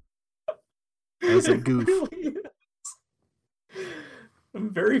type as a goof. It really is. I'm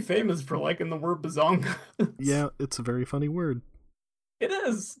very famous for liking the word bazongas. Yeah, it's a very funny word. It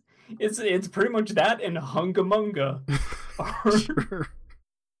is. It's pretty much that and hungamunga. Sure.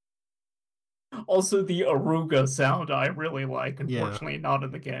 Also, the aruga sound I really like. Unfortunately, not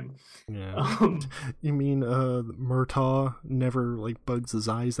in the game. Yeah. You mean Murtaugh never like bugs his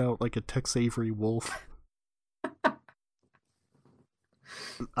eyes out like a Tex Avery wolf?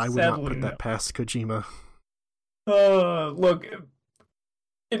 I would not put that past Kojima. Look,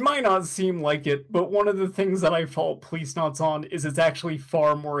 it might not seem like it, but one of the things that I fault Policenauts on is it's actually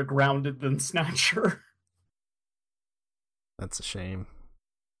far more grounded than Snatcher. That's a shame.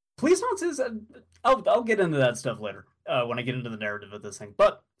 Policenauts is... I'll get into that stuff later, when I get into the narrative of this thing.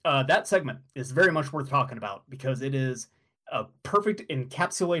 But that segment is very much worth talking about, because it is a perfect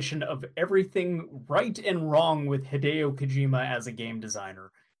encapsulation of everything right and wrong with Hideo Kojima as a game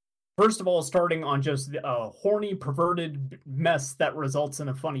designer. First of all, starting on just a horny, perverted mess that results in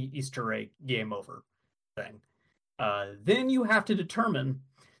a funny Easter egg game over thing. Then you have to determine...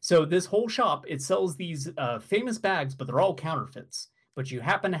 So this whole shop, it sells these famous bags, but they're all counterfeits. But you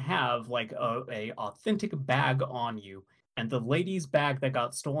happen to have like a authentic bag on you, and the lady's bag that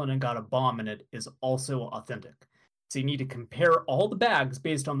got stolen and got a bomb in it is also authentic. So you need to compare all the bags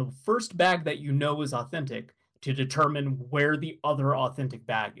based on the first bag that you know is authentic to determine where the other authentic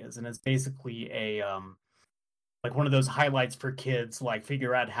bag is. And it's basically a like one of those highlights for kids, like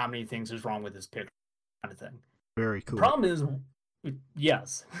figure out how many things is wrong with this picture kind of thing. Very cool. The problem is,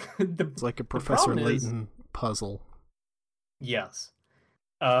 yes. It's like a Professor Layton puzzle. Yes.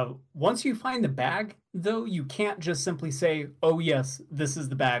 Once you find the bag, though, you can't just simply say, oh yes, this is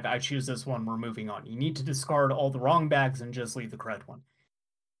the bag, I choose this one, we're moving on. You need to discard all the wrong bags and just leave the correct one.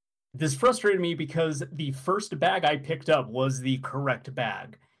 This frustrated me because the first bag I picked up was the correct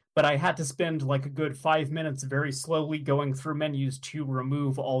bag, but I had to spend like a good 5 minutes very slowly going through menus to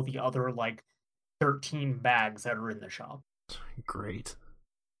remove all the other like 13 bags that are in the shop. Great.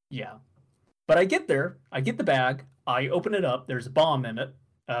 Yeah. But I get there, I get the bag, I open it up, there's a bomb in it.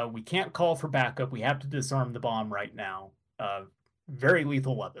 We can't call for backup, we have to disarm the bomb right now. Very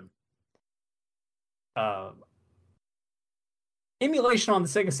lethal weapon. Emulation on the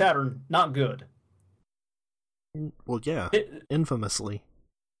Sega Saturn, not good. Well, yeah, infamously.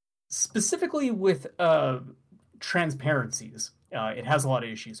 Specifically with transparencies, it has a lot of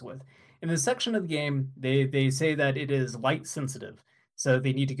issues with. In this section of the game, they say that it is light sensitive, so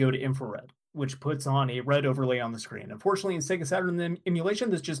they need to go to infrared, which puts on a red overlay on the screen. Unfortunately, in Sega Saturn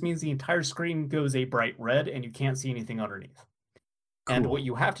emulation, this just means the entire screen goes a bright red and you can't see anything underneath. Cool. And what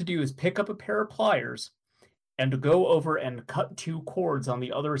you have to do is pick up a pair of pliers and go over and cut 2 cords on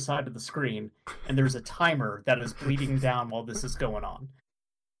the other side of the screen, and there's a timer that is bleeding down while this is going on.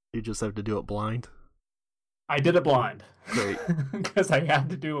 You just have to do it blind? I did it blind. Great. Because I had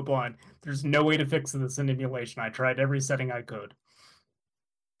to do it blind. There's no way to fix this in emulation. I tried every setting I could.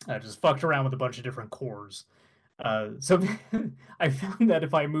 I just fucked around with a bunch of different cores. So I found that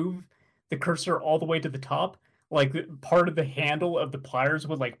if I move the cursor all the way to the top, like part of the handle of the pliers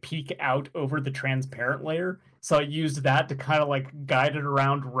would like peek out over the transparent layer. So I used that to kind of like guide it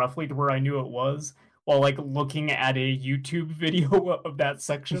around roughly to where I knew it was, while like looking at a YouTube video of that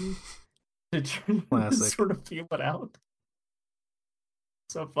section to sort of feel it out.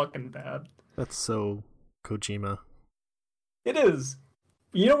 So fucking bad. That's so Kojima. It is.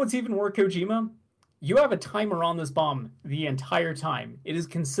 You know what's even more Kojima? You have a timer on this bomb the entire time. It is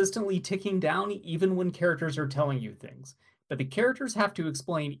consistently ticking down even when characters are telling you things. But the characters have to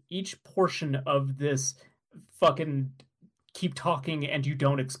explain each portion of this fucking keep talking and you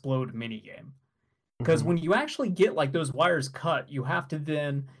don't explode minigame. Because when you actually get like those wires cut, you have to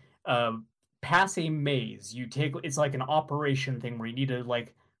then pass a maze. It's like an operation thing where you need to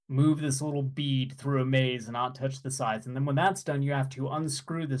like move this little bead through a maze and not touch the sides. And then when that's done, you have to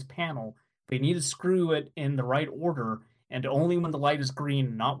unscrew this panel. But you need to screw it in the right order, and only when the light is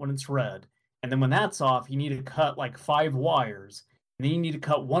green, not when it's red. And then when that's off, you need to cut like 5 wires. And then you need to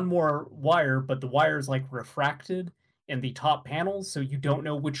cut 1 more wire, but the wire is like refracted in the top panels, so you don't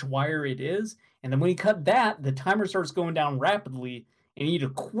know which wire it is. And then when you cut that, the timer starts going down rapidly, and you need to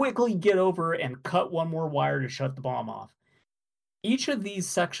quickly get over and cut 1 more wire to shut the bomb off. each of these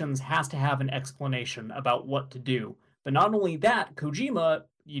sections has to have an explanation about what to do. But not only that, Kojima,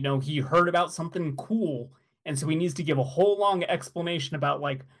 he heard about something cool, and so he needs to give a whole long explanation about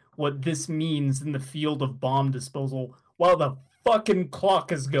like what this means in the field of bomb disposal while the fucking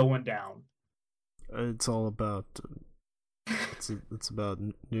clock is going down. It's all about it's about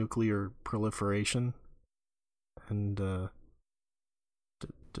nuclear proliferation and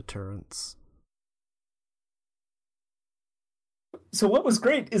deterrence. So what was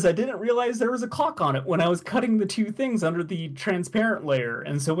great is I didn't realize there was a clock on it when I was cutting the two things under the transparent layer.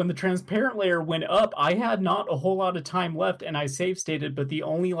 And so when the transparent layer went up, I had not a whole lot of time left, and I save stated, but the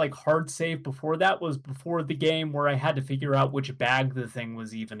only like hard save before that was before the game where I had to figure out which bag the thing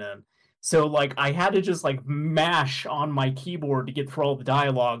was even in. So like I had to just like mash on my keyboard to get through all the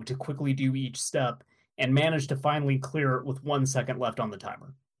dialogue to quickly do each step, and managed to finally clear it with 1 second left on the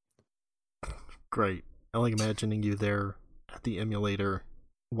timer. Great. I like imagining you there at the emulator,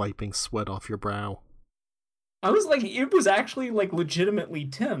 wiping sweat off your brow. I was like, it was actually like legitimately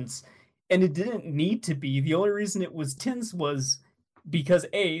tense, and it didn't need to be. The only reason it was tense was because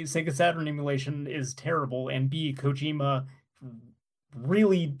A, Sega Saturn emulation is terrible, and B, Kojima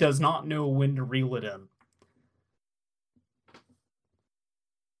really does not know when to reel it in.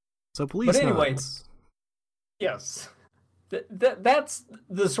 So please, but anyway, yes, that's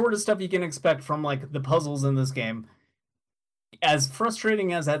the sort of stuff you can expect from like the puzzles in this game. As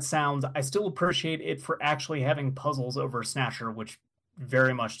frustrating as that sounds, I still appreciate it for actually having puzzles over Snatcher, which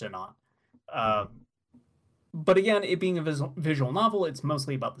very much did not. But again, it being a visual novel, it's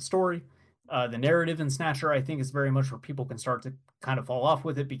mostly about the story. The narrative in Snatcher, I think, is very much where people can start to kind of fall off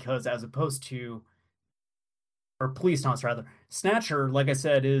with it, because as opposed to, or Policenauts rather, Snatcher, like I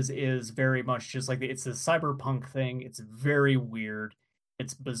said, is very much just like, it's a cyberpunk thing. It's very weird.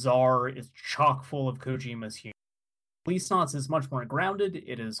 It's bizarre. It's chock full of Kojima's humor. Policenauts is much more grounded.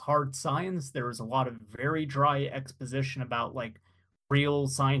 It is hard science. There is a lot of very dry exposition about like real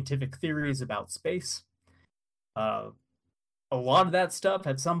scientific theories about space. A lot of that stuff,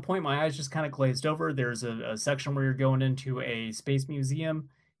 at some point, my eyes just kind of glazed over. There's a section where you're going into a space museum,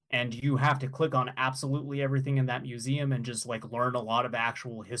 and you have to click on absolutely everything in that museum and just like learn a lot of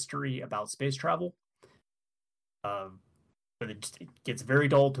actual history about space travel. But it gets very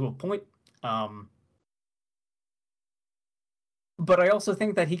dull to a point. But I also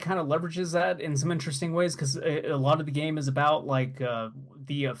think that he kind of leverages that in some interesting ways, because a lot of the game is about like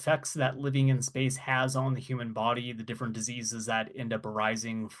the effects that living in space has on the human body, the different diseases that end up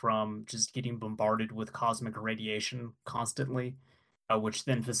arising from just getting bombarded with cosmic radiation constantly, which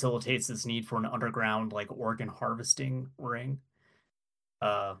then facilitates this need for an underground like organ harvesting ring.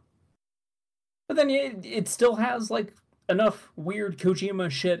 But then it still has like enough weird Kojima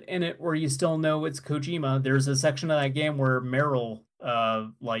shit in it where you still know it's Kojima. There's a section of that game where Meryl,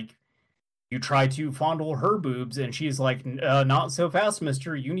 like, you try to fondle her boobs, and she's like, not so fast,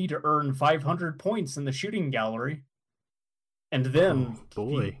 mister. You need to earn 500 points in the shooting gallery. And then,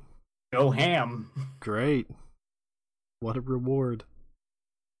 boy, go ham. Great. What a reward.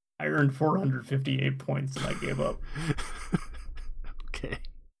 I earned 458 points, and I gave up. Okay.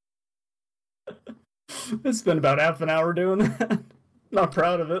 I spent about half an hour doing that. Not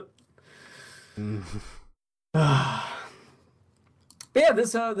proud of it. But yeah,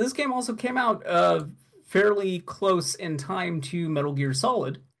 this game also came out fairly close in time to Metal Gear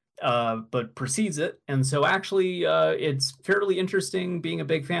Solid, but precedes it. And so actually, it's fairly interesting being a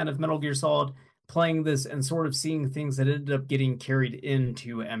big fan of Metal Gear Solid, playing this and sort of seeing things that ended up getting carried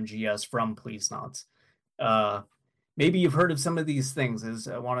into MGS from Policenauts. Maybe you've heard of some of these things.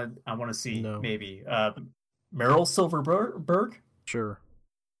 I want to see. No. Maybe Meryl Silverberg. Sure.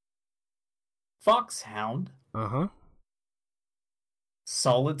 Foxhound. Uh-huh.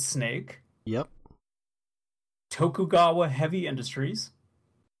 Solid Snake. Yep. Tokugawa Heavy Industries.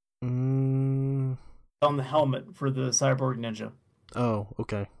 On the helmet for the Cyborg Ninja. Oh,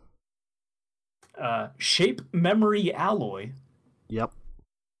 okay. Shape Memory Alloy. Yep.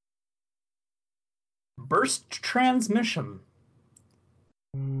 Burst Transmission.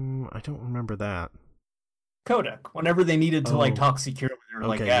 I don't remember that. Codec. Whenever they needed to like talk securely, they were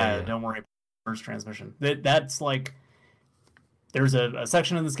like, yeah. Don't worry about burst transmission. That's like, there's a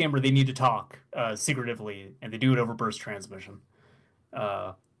section in this game where they need to talk secretively, and they do it over burst transmission.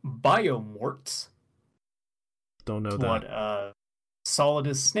 Biomorts. Don't know that. What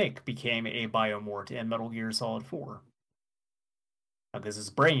Solidus Snake became a Biomort in Metal Gear Solid 4. Because his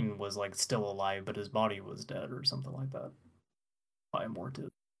brain was like still alive, but his body was dead or something like that. Biomort.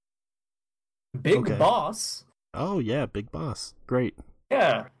 Big Boss. Oh yeah, Big Boss. Great.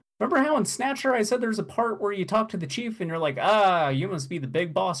 Yeah. Remember how in Snatcher I said there's a part where you talk to the chief and you're like, you must be the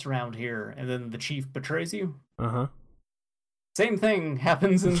big boss around here, and then the chief betrays you? Uh-huh. Same thing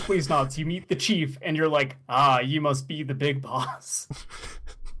happens in Policenauts. You meet the chief and you're like, you must be the big boss.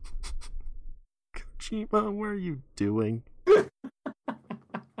 Kojima, what are you doing? The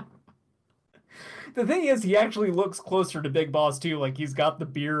thing is, he actually looks closer to Big Boss too. Like, he's got the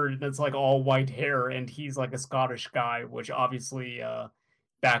beard and it's like all white hair, and he's like a Scottish guy, which obviously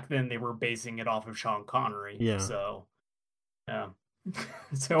back then they were basing it off of Sean Connery. Yeah. So, yeah.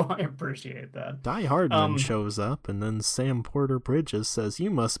 So I appreciate that. Die Hardman shows up, and then Sam Porter Bridges says,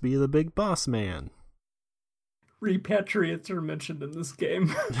 "You must be the big boss man." Repatriates are mentioned in this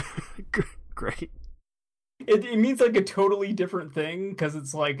game. Great. It means like a totally different thing, because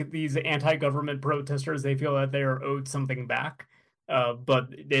it's like these anti-government protesters, they feel that they are owed something back, but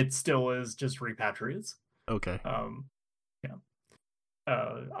it still is just repatriates. Okay. Yeah.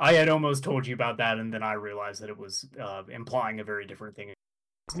 I had almost told you about that, and then I realized that it was implying a very different thing.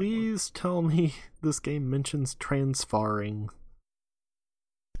 Please tell me this game mentions transfarring.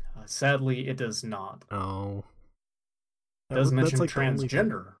 Sadly, it does not. Oh. It does mention like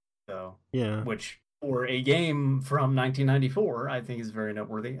transgender, though. Yeah. Which, for a game from 1994, I think is very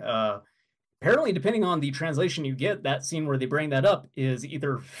noteworthy. Apparently, depending on the translation you get, that scene where they bring that up is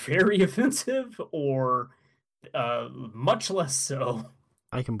either very offensive or much less so.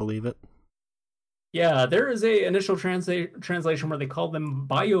 I can believe it. Yeah, there is a initial translation where they call them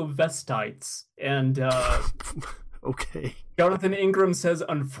biovestites, and okay. Jonathan Ingram says,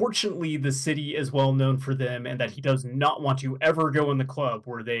 unfortunately, the city is well known for them, and that he does not want to ever go in the club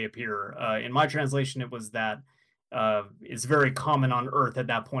where they appear. In my translation, it was that it's very common on Earth at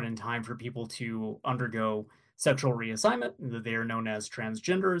that point in time for people to undergo sexual reassignment, and that they are known as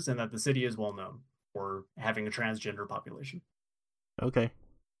transgenders, and that the city is well known for having a transgender population. Okay.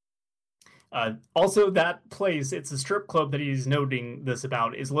 Also, that place, it's a strip club that he's noting this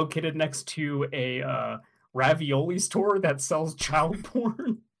about, is located next to a ravioli store that sells child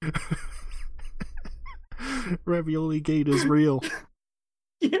porn. Ravioli Gate is real.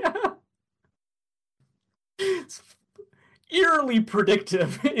 Yeah. It's eerily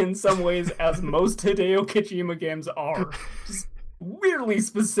predictive in some ways, as most Hideo Kojima games are. Just weirdly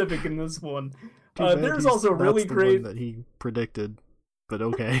specific in this one. There's also really great that he predicted, but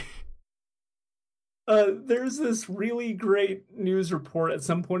okay. There's this really great news report at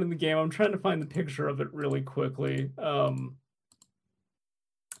some point in the game. I'm trying to find the picture of it really quickly.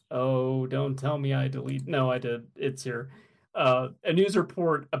 Oh, don't tell me I delete. No, I did. It's here. A news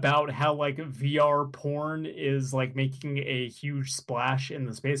report about how like VR porn is like making a huge splash in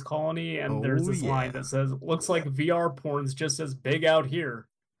the space colony, and there's this line that says, "Looks like VR porn's just as big out here."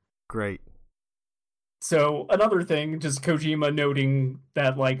 Great. So another thing, just Kojima noting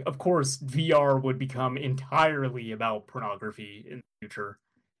that, like, of course, VR would become entirely about pornography in the future.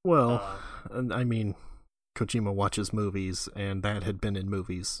 Well, I mean, Kojima watches movies, and that had been in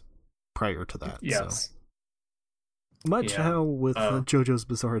movies prior to that. Yes. So. Much how with JoJo's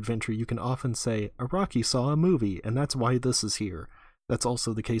Bizarre Adventure, you can often say, Araki saw a movie, and that's why this is here. That's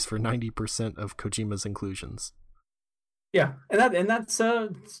also the case for 90% of Kojima's inclusions. Yeah, and that's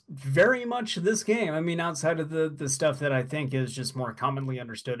very much this game. I mean, outside of the stuff that I think is just more commonly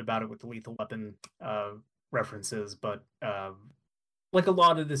understood about it with the Lethal Weapon references, but like a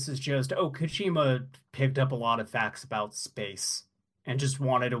lot of this is just, Kojima picked up a lot of facts about space and just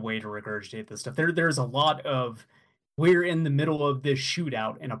wanted a way to regurgitate this stuff. There's a lot of, we're in the middle of this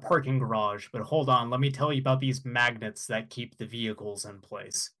shootout in a parking garage, but hold on, let me tell you about these magnets that keep the vehicles in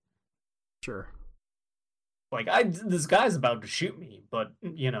place. Sure. Like, this guy's about to shoot me, but,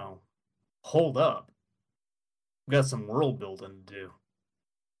 you know, hold up. We've got some world building to do.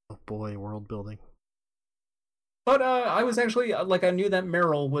 Oh boy, world building. But I was actually, like, I knew that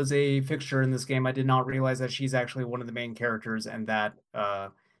Meryl was a fixture in this game. I did not realize that she's actually one of the main characters, and that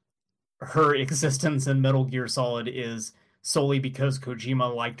her existence in Metal Gear Solid is solely because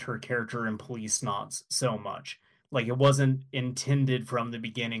Kojima liked her character in Policenauts so much. Like, it wasn't intended from the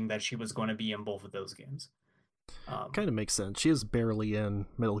beginning that she was going to be in both of those games. Kind of makes sense. She is barely in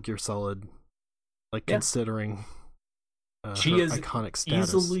Metal Gear Solid, like, considering she her is iconic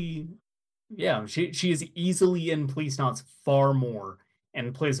status. She is easily in Policenauts far more,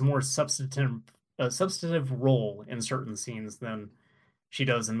 and plays a more substantive role in certain scenes than she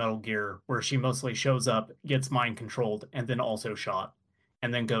does in Metal Gear, where she mostly shows up, gets mind controlled, and then also shot,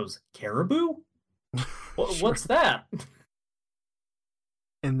 and then goes, Caribou? What's that?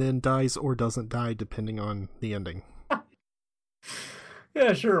 And then dies or doesn't die, depending on the ending.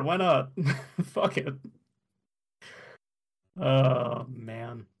 Yeah, sure, why not? Fuck it. Oh,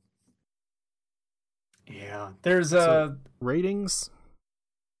 man. Yeah, there's So, ratings,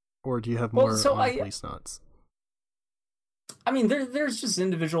 or do you have more on Police Knots? I mean, there's just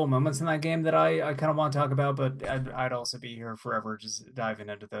individual moments in that game that I kind of want to talk about, but I'd also be here forever just diving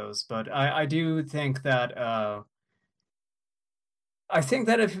into those. But I do think that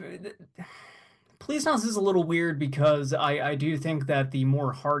if Police Knots is a little weird because I do think that the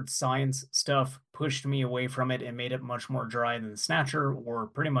more hard science stuff pushed me away from it and made it much more dry than Snatcher or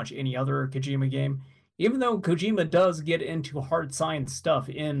pretty much any other Kojima game. Even though Kojima does get into hard science stuff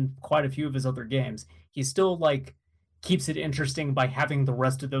in quite a few of his other games, he still like keeps it interesting by having the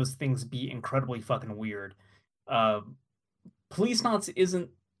rest of those things be incredibly fucking weird. Police Knots isn't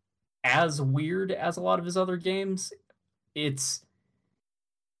as weird as a lot of his other games. It's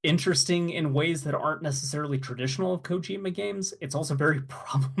interesting in ways that aren't necessarily traditional of Kojima games. It's also very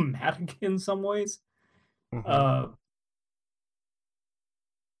problematic in some ways. Mm-hmm.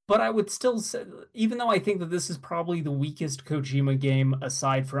 But I would still say, even though I think that this is probably the weakest Kojima game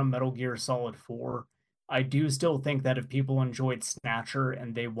aside from Metal Gear Solid 4, I do still think that if people enjoyed Snatcher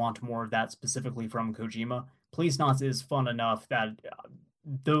and they want more of that specifically from Kojima, Police Knots is fun enough that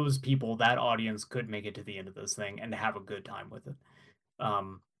those people, that audience, could make it to the end of this thing and have a good time with it.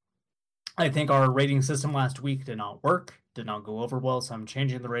 I think our rating system last week did not work, did not go over well, so I'm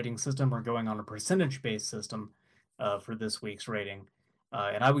changing the rating system. We're going on a percentage-based system for this week's rating.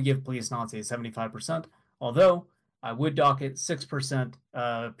 And I would give Police Knots a 75%, although I would dock it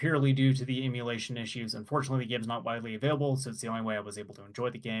 6% purely due to the emulation issues. Unfortunately, the game's not widely available, so it's the only way I was able to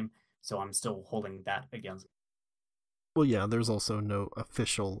enjoy the game, so I'm still holding that against it. Well, yeah, there's also no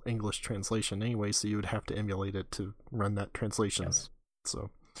official English translation anyway, so you would have to emulate it to run that translation. Yes. So,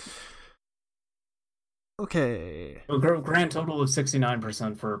 okay. So grand total of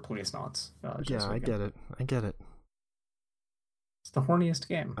 69% for Police Knots. Yeah, I get it. It's the horniest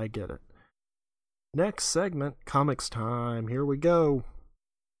game. I get it. Next segment, comics time. Here we go.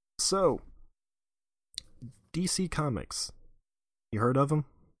 So, DC Comics. You heard of them?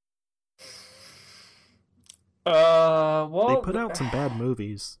 Well, they put out some bad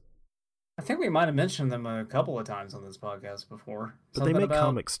movies. I think we might have mentioned them a couple of times on this podcast before. But they make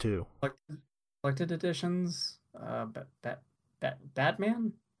comics too. Collected editions.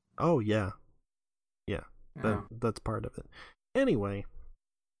 Batman. Oh yeah. That's part of it. Anyway,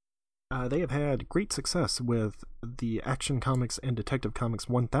 they have had great success with the Action Comics and Detective Comics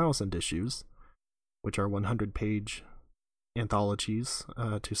 1000 issues, which are 100-page anthologies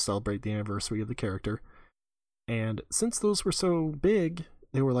to celebrate the anniversary of the character. And since those were so big,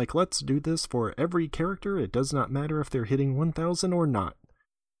 they were like, let's do this for every character. It does not matter if they're hitting 1000 or not.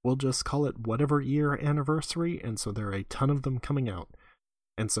 We'll just call it whatever year anniversary, and so there are a ton of them coming out.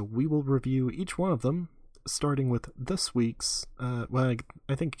 And so we will review each one of them, starting with this week's, I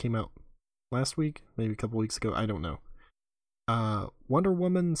think it came out last week, maybe a couple weeks ago, I don't know. Wonder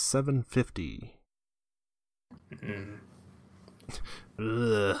Woman 750.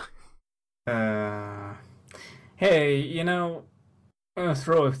 Ugh. Hey, I'm gonna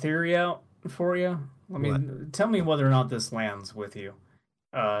throw a theory out for you. Tell me whether or not this lands with you.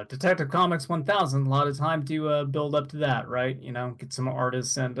 Detective Comics 1000, a lot of time to build up to that, right? Get some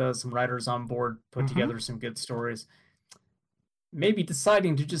artists and some writers on board, put together some good stories. Maybe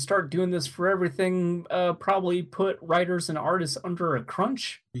deciding to just start doing this for everything probably put writers and artists under a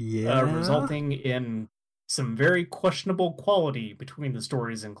crunch, resulting in some very questionable quality between the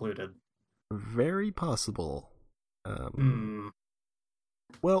stories included. Very possible.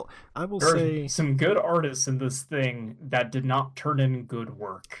 Well, I will say some good artists in this thing that did not turn in good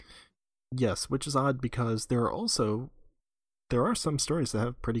work. Yes, which is odd because there are some stories that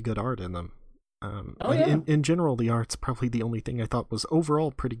have pretty good art in them. In general, the art's probably the only thing I thought was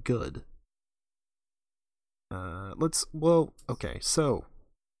overall pretty good. Okay, so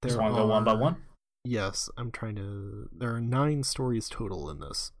just want to go one by one? Yes, there are 9 stories total in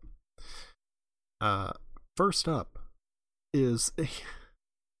this. First up is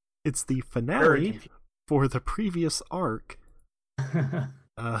it's the finale for the previous arc,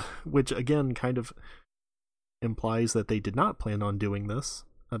 which again kind of implies that they did not plan on doing this,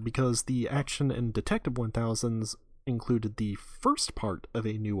 because the Action and Detective 1000s included the first part of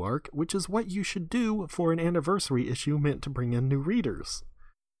a new arc, which is what you should do for an anniversary issue meant to bring in new readers.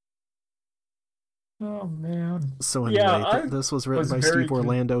 Oh, man. So anyway, this was written by Steve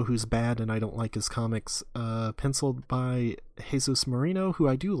Orlando, who's bad and I don't like his comics. Penciled by Jesus Marino, who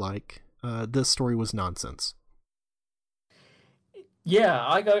I do like. This story was nonsense. Yeah,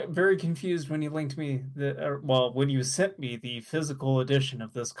 I got very confused when you linked me when you sent me the physical edition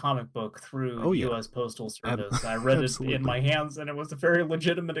of this comic book through Oh the yeah, U.S. Postal Service. I read it in absolutely. my hands, and it was a very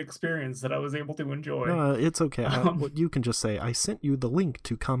legitimate experience that I was able to enjoy. No, it's okay. Um, What you can just say, I sent you the link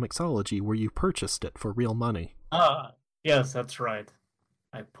to Comixology where you purchased it for real money. ah, yes, that's right.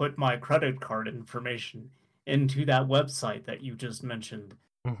 I put my credit card information into that website that you just mentioned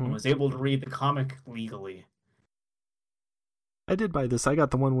and Hmm. was able to read the comic legally. I did buy this. I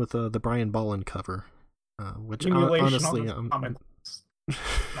got the one with the Brian Bolland cover, which Emulation on honestly, this comic was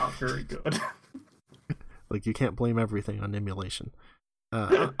not very good. like you can't blame everything on emulation.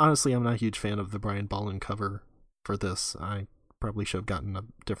 Honestly, I'm not a huge fan of the Brian Bolland cover for this. I probably should have gotten a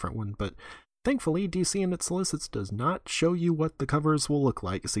different one, but thankfully, DC and its solicits does not show you what the covers will look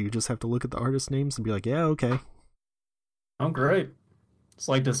like, so you just have to look at the artist names and be like, yeah, okay. Oh, great. It's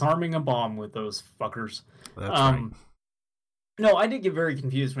like disarming a bomb with those fuckers. That's right. No, I did get very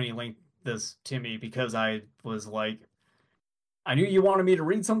confused when you linked this to me because I was like, I knew you wanted me to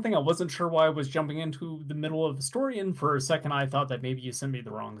read something. I wasn't sure why I was jumping into the middle of a story, and for a second I thought that maybe you sent me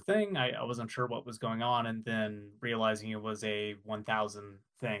the wrong thing. I wasn't sure what was going on, and then realizing it was a 1000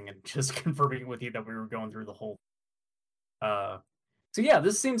 thing and just confirming with you that we were going through the whole. Uh, so yeah,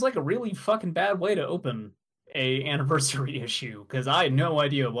 this seems like a really fucking bad way to open a anniversary issue because I had no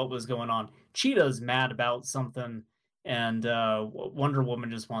idea what was going on. Cheetah's mad about something, and Wonder Woman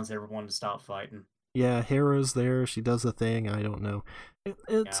just wants everyone to stop fighting. Yeah, Hera's there. She does a thing. I don't know.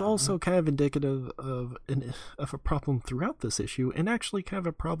 It's Yeah. also kind of indicative of a problem throughout this issue, and actually kind of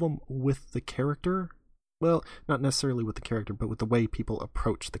a problem with the character. Well, not necessarily with the character, but with the way people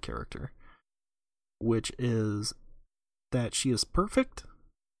approach the character, which is that she is perfect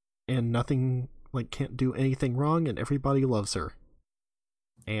and nothing, like, can't do anything wrong, and everybody loves her,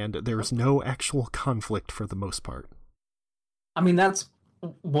 and there's no actual conflict for the most part. I mean, that's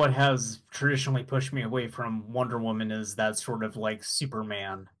what has traditionally pushed me away from Wonder Woman is that sort of like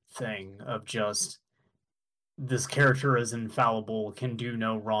Superman thing of just this character is infallible, can do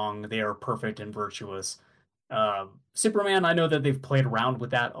no wrong, they are perfect and virtuous. Superman, I know that they've played around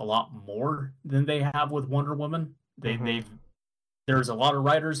with that a lot more than they have with Wonder Woman. They've there's a lot of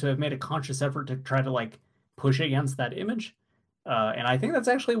writers who have made a conscious effort to try to like push against that image. And I think that's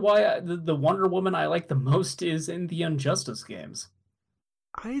actually why the Wonder Woman I like the most is in the Injustice games.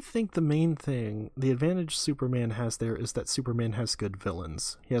 I think the main thing, the advantage Superman has there is that Superman has good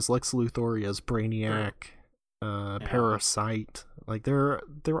villains. He has Lex Luthor, he has Brainiac, Parasite. Like there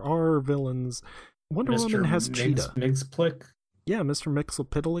are villains. Wonder Mr. Woman has Cheetah. Mixplick. Yeah, Mr.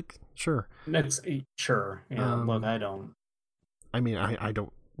 Mxyzptlk, sure. Sure. Yeah, look, I don't. I mean, I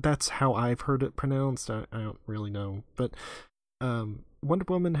don't. That's how I've heard it pronounced. I don't really know, but Wonder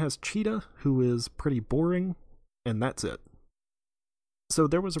Woman has Cheetah, who is pretty boring, and that's it. So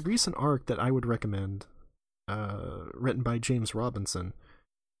there was a recent arc that I would recommend, written by James Robinson,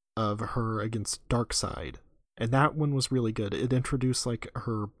 of her against Darkseid, and that one was really good. It introduced like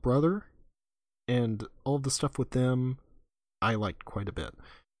her brother, and all the stuff with them, I liked quite a bit.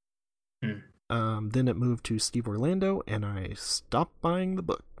 Then it moved to Steve Orlando, and I stopped buying the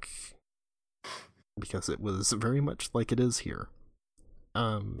book because it was very much like it is here.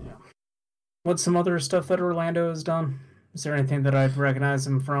 What's some other stuff that Orlando has done? Is there anything that I'd recognize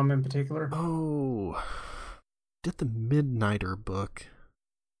him from in particular? Oh, did the Midnighter book.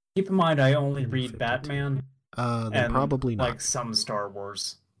 Keep in mind, I only read Batman. Then and probably not. like some Star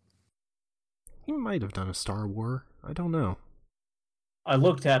Wars. He might have done a Star War. I don't know. I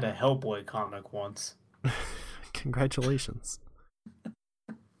looked at a Hellboy comic once. Congratulations.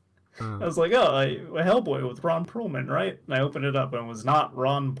 I was like, oh, a Hellboy with Ron Perlman, right? And I opened it up and it was not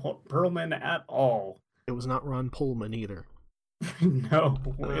Ron Perlman at all. It was not Ron Pullman either. No,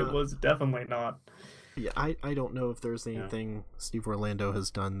 it was definitely not. Yeah, I don't know if there's anything Steve Orlando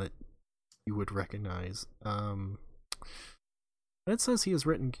has done that you would recognize. It says he has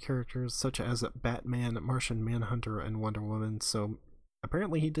written characters such as Batman, Martian Manhunter, and Wonder Woman, so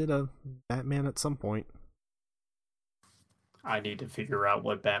apparently he did a Batman at some point. I need to figure out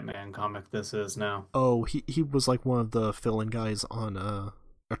what Batman comic this is now. Oh, he was like one of the fill-in guys on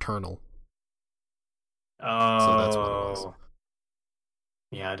Eternal. Oh. So that's what it was.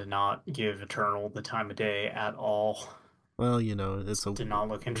 Yeah, I did not give Eternal the time of day at all. Well, you know, did not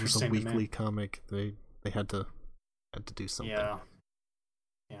look interesting. It's a weekly comic. They had to do something.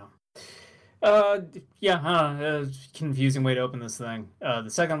 Confusing way to open this thing. The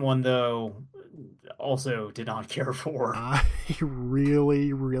second one, though, also did not care for. I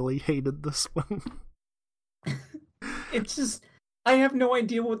really, really hated this one. It's just, I have no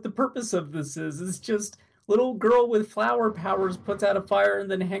idea what the purpose of this is. It's just, little girl with flower powers puts out a fire and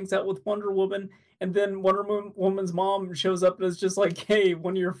then hangs out with Wonder Woman. And then Woman's mom shows up and is just like, hey,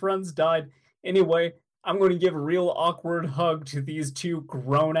 one of your friends died. Anyway, I'm going to give a real awkward hug to these two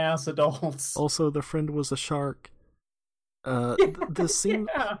grown-ass adults. Also, the friend was a shark. This seems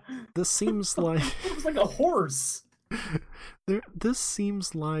like it was like a horse. This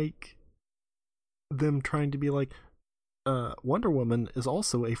seems like them trying to be like, Wonder Woman is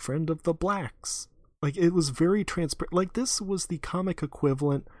also a friend of the blacks. Like, it was very transparent. Like, this was the comic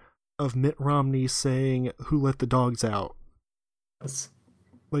equivalent of Mitt Romney saying, "Who let the dogs out?" Yes.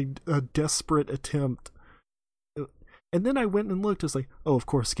 Like, a desperate attempt. And then I went and looked. It's like, oh, of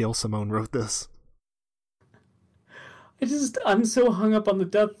course, Gail Simone wrote this. I'm so hung up on the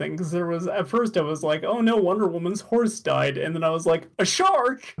death thing, because at first I was like, oh no, Wonder Woman's horse died, and then I was like, a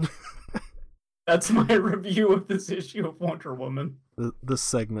shark! That's my review of this issue of Wonder Woman. This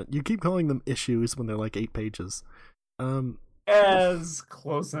segment. You keep calling them issues when they're like 8 pages. As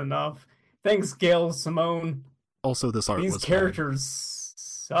close enough. Thanks, Gail Simone. Also, this art was These characters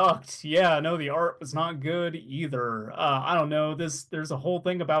sucked. Yeah, no, the art was not good either. I don't know. There's a whole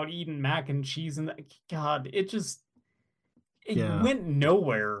thing about eating mac and cheese, and God, it went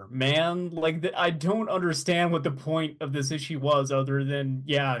nowhere, man. Like, I don't understand what the point of this issue was, other than,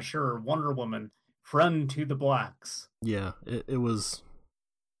 yeah, sure, Wonder Woman, friend to the blacks. Yeah, it was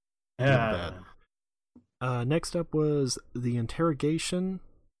bad. Next up was The Interrogation.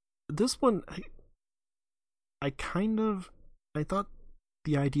 This one, I thought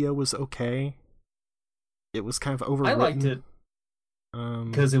the idea was okay. It was kind of overwritten. I liked it.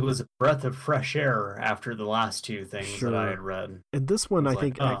 Because it was a breath of fresh air after the last two things that I had read. And this one, I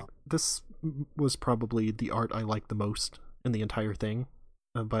think, this was probably the art I liked the most in the entire thing,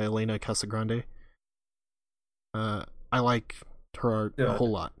 by Elena Casagrande. I like her art a whole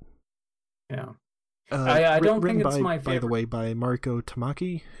lot. Yeah. I don't think it's my favorite. By the way, by Mariko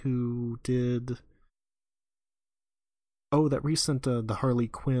Tamaki, who did that recent the Harley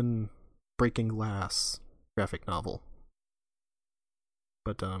Quinn Breaking Glass graphic novel.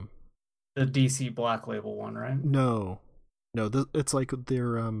 But the DC Black Label one, right? No, it's like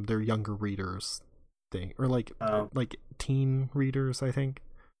their younger readers thing, or like teen readers, I think.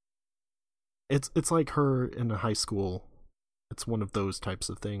 It's like her in high school. It's one of those types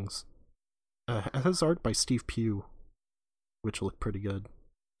of things. It has art by Steve Pugh, which looked pretty good.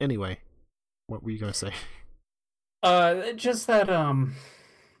 Anyway, what were you gonna say? Just that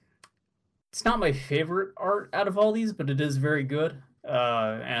it's not my favorite art out of all these, but it is very good.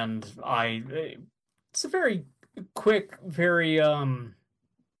 And it's a very quick, very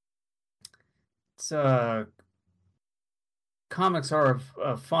comics are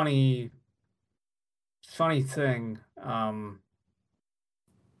a funny thing.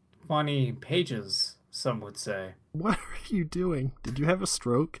 Funny pages, some would say. What are you doing? Did you have a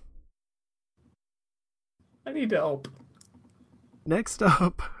stroke? I need help. Next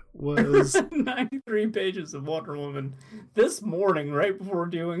up was 93 pages of Wonder Woman this morning, right before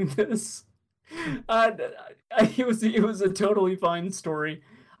doing this. It was a totally fine story.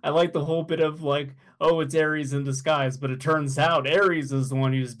 I like the whole bit of like, oh, it's Ares in disguise, but it turns out Ares is the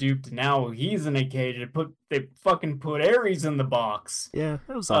one who's duped. Now he's in a cage. They fucking put Ares in the box. Yeah,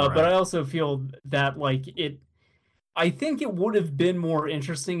 that was all right. But I also feel that I think it would have been more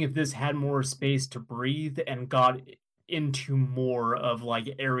interesting if this had more space to breathe and got into more of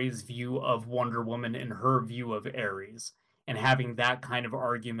like Ares' view of Wonder Woman and her view of Ares, and having that kind of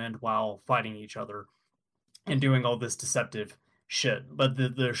argument while fighting each other and doing all this deceptive shit. But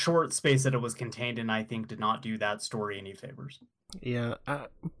the short space that it was contained in, I think, did not do that story any favors. Yeah,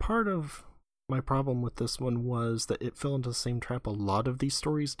 part of my problem with this one was that it fell into the same trap a lot of these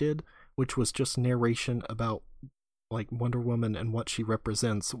stories did, which was just narration about like Wonder Woman and what she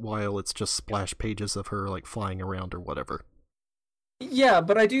represents, while it's just splash pages of her like flying around or whatever. Yeah,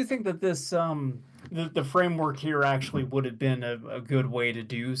 but I do think that this the framework here actually would have been a good way to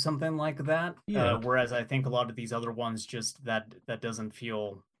do something like that. Yeah. Whereas I think a lot of these other ones just that doesn't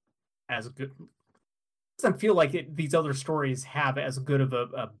feel as good. Doesn't feel like these other stories have as good of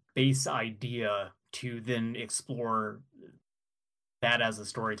a base idea to then explore that as a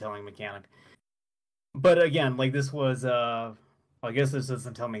storytelling mechanic. But again, like this was, I guess this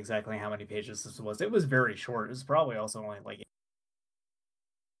doesn't tell me exactly how many pages this was. It was very short. It was probably also only like.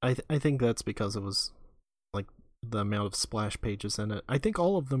 I think that's because it was like the amount of splash pages in it. I think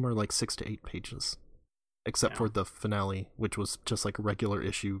all of them are like 6 to 8 pages, except for the finale, which was just like a regular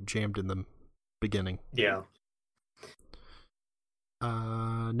issue jammed in the beginning. Yeah.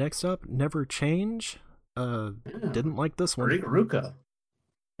 Next up, Never Change. Didn't like this one. Ruka.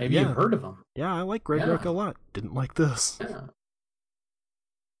 Maybe you've heard of him. Yeah, I like Greg Rucka a lot. Didn't like this. Yeah.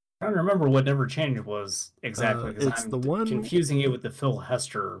 I don't remember what Never Change was exactly, because it's I'm the one confusing it with the Phil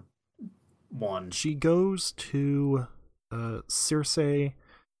Hester one. She goes to Circe,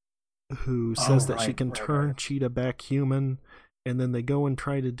 who says that she can turn Cheetah back human, and then they go and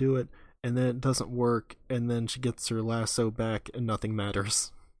try to do it, and then it doesn't work, and then she gets her lasso back, and nothing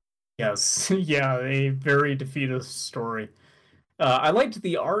matters. Yes, yeah, a very defeatist story. I liked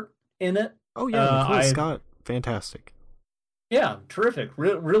the art in it. Oh yeah, Nicole Scott, fantastic. Yeah, terrific.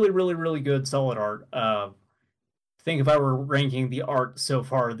 Really, really, really good, solid art. I think if I were ranking the art so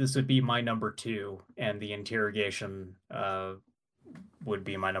far, this would be my number 2, and the interrogation would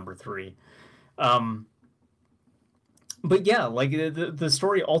be my number 3. But yeah, like the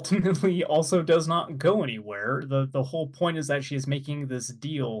story ultimately also does not go anywhere. The whole point is that she's making this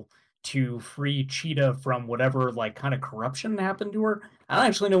deal to free Cheetah from whatever like kind of corruption happened to her. I don't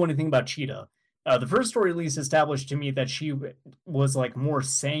actually know anything about Cheetah. The first story at least established to me that she was like more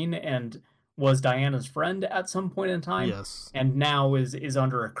sane and was Diana's friend at some point in time. Yes. And now is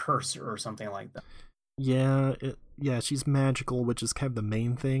under a curse or something like that. Yeah, she's magical, which is kind of the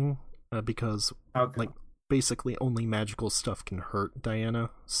main thing, because like basically only magical stuff can hurt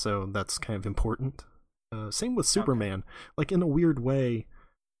Diana, so that's kind of important. Same with Superman. Like in a weird way,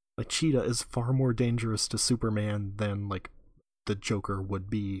 like Cheetah is far more dangerous to Superman than like the Joker would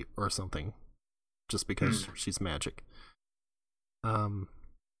be or something. Just because she's magic.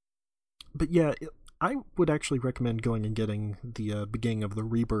 But yeah, I would actually recommend going and getting the beginning of the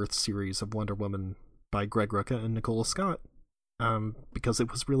Rebirth series of Wonder Woman by Greg Rucka and Nicola Scott, because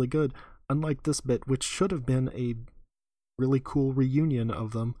it was really good. Unlike this bit, which should have been a really cool reunion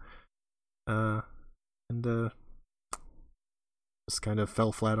of them, and just kind of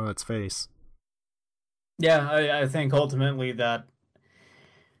fell flat on its face. Yeah, I think ultimately that.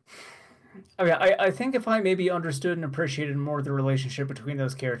 Okay, I think if I maybe understood and appreciated more the relationship between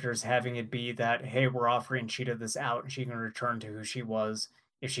those characters, having it be that, hey, we're offering Cheetah this out and she can return to who she was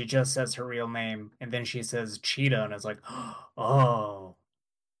if she just says her real name, and then she says Cheetah, and it's like, oh,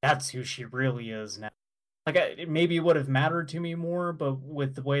 that's who she really is now. Like, it maybe would have mattered to me more, but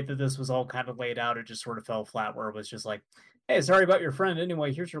with the way that this was all kind of laid out, it just sort of fell flat, where it was just like, hey, sorry about your friend,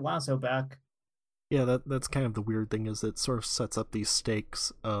 anyway, here's your lasso back. Yeah, that's kind of the weird thing, is it sort of sets up these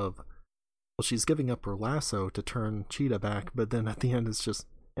stakes of, well, she's giving up her lasso to turn Cheetah back, but then at the end it's just,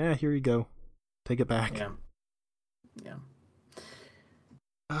 here you go. Take it back. Yeah.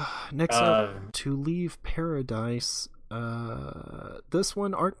 Next up, To Leave Paradise. This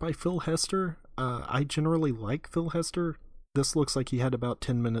one, art by Phil Hester. I generally like Phil Hester. This looks like he had about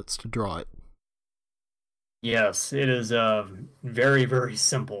 10 minutes to draw it. Yes, it is very, very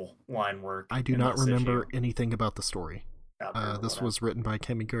simple line work. I do not remember anything about the story. This was written by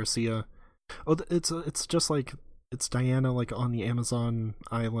Kemi Garcia. Oh, it's just like, it's Diana like on the Amazon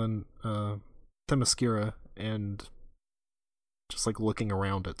island, Themyscira, and just like looking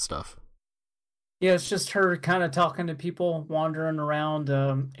around at stuff. Yeah, it's just her kind of talking to people, wandering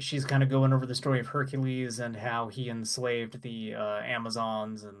around. She's kind of going over the story of Hercules and how he enslaved the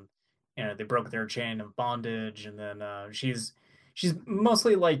Amazons, and they broke their chain of bondage. And then she's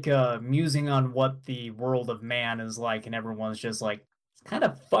mostly like musing on what the world of man is like, and everyone's just like, it's kind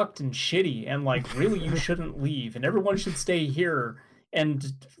of fucked and shitty, and like really you shouldn't leave, and everyone should stay here,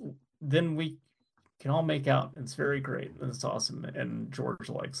 and then we can all make out. It's very great. It's awesome, and George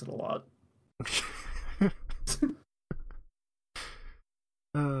likes it a lot.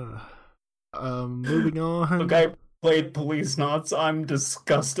 Moving on. Look, I played Police Knots. I'm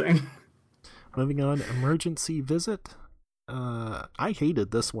disgusting. Moving on, Emergency Visit. I hated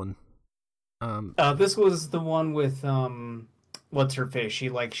this one. This was the one with what's her face? She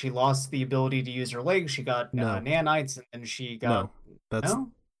lost the ability to use her legs. She got nanites, and then she got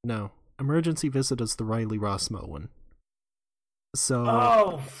no. Emergency Visit is the Riley Rossmo one. So.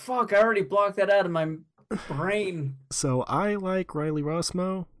 Oh fuck! I already blocked that out of my brain. So I like Riley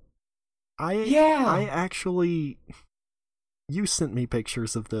Rossmo. I actually, you sent me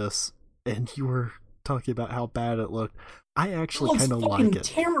pictures of this, and you were talking about how bad it looked. I actually kind of like it.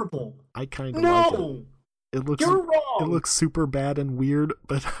 Terrible. I kind of like it. You're wrong. It looks super bad and weird,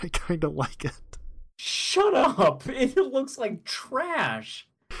 but I kind of like it. Shut up! It looks like trash.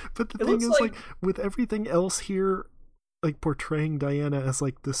 But the thing is, like, with everything else here, like portraying Diana as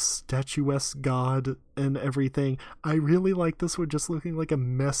like this statuesque god and everything, I really like this one just looking like a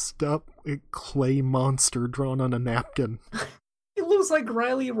messed up clay monster drawn on a napkin. It looks like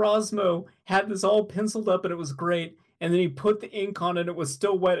Riley Rossmo had this all penciled up and it was great, and then he put the ink on it. It was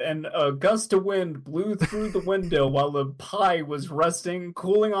still wet, and a gust of wind blew through the window while the pie was resting,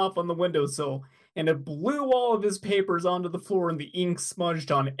 cooling off on the windowsill, and it blew all of his papers onto the floor, and the ink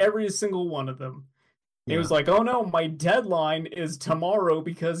smudged on every single one of them. Yeah. He was like, oh no, my deadline is tomorrow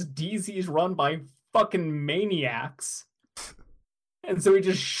because DC's run by fucking maniacs. And so he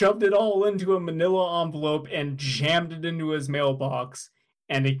just shoved it all into a manila envelope and jammed it into his mailbox,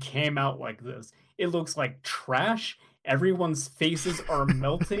 and it came out like this. It looks like trash. Everyone's faces are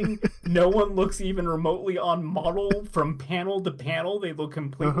melting. No one looks even remotely on model from panel to panel. They look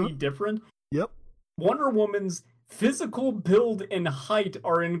completely different. Yep. Wonder Woman's physical build and height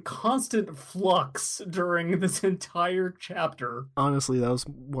are in constant flux during this entire chapter. Honestly, that was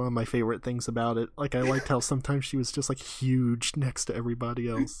one of my favorite things about it. Like, I liked how sometimes she was just, like, huge next to everybody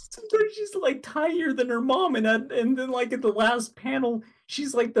else. Sometimes she's, like, tinier than her mom, and then, like, at the last panel,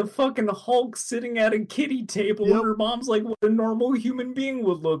 she's like the fucking Hulk sitting at a kiddie table, and her mom's like what a normal human being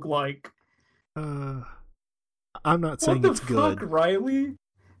would look like. I'm not saying it's good. What the fuck, Riley?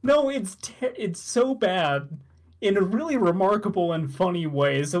 No, it's so bad in a really remarkable and funny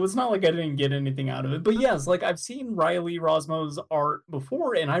way, so it's not like I didn't get anything out of it. But yes, like, I've seen Riley Rosmo's art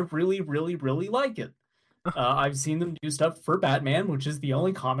before, and I really, really, really like it. I've seen them do stuff for Batman, which is the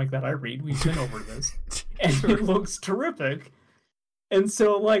only comic that I read. We've been over this. And it looks terrific. And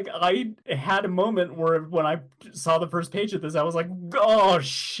so, like, I had a moment where when I saw the first page of this, I was like, oh,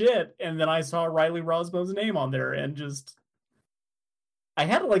 shit. And then I saw Riley Rosmo's name on there, and just... I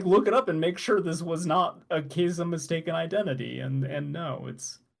had to, like, look it up and make sure this was not a case of mistaken identity, and no,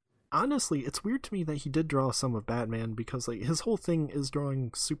 it's... Honestly, it's weird to me that he did draw some of Batman, because, like, his whole thing is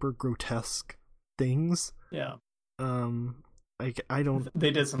drawing super grotesque things. Yeah. Like, I don't...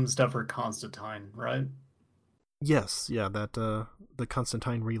 They did some stuff for Constantine, right? Yes, yeah, that, the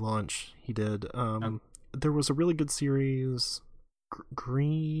Constantine relaunch he did. There was a really good series,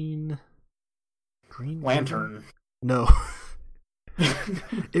 Green Lantern. No.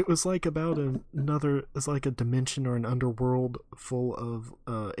 It was like about it's like a dimension or an underworld full of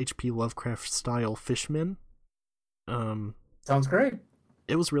H.P. Lovecraft style fishmen. Sounds great.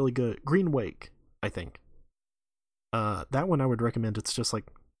 It was really good. Green Wake, I think. That one I would recommend. It's just like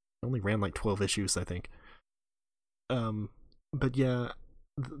only ran like 12 issues, I think. But yeah,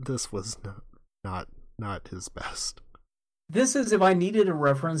 this was not his best. This is, if I needed a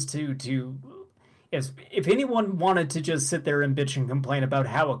reference to if anyone wanted to just sit there and bitch and complain about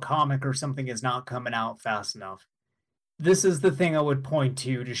how a comic or something is not coming out fast enough, this is the thing I would point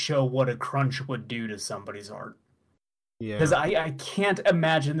to show what a crunch would do to somebody's art. Yeah. Because I can't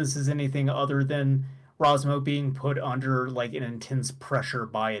imagine this is anything other than Rosmo being put under, like, an intense pressure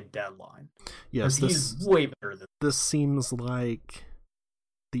by a deadline. Yes, he's way better than this. Seems like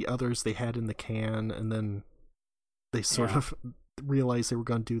the others they had in the can, and then they sort of realized they were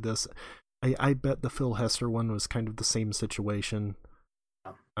going to do this. I bet the Phil Hester one was kind of the same situation.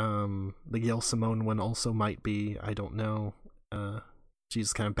 The Gail Simone one also might be. I don't know.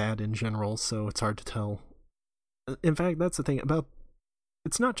 She's kind of bad in general, so it's hard to tell. In fact, that's the thing about...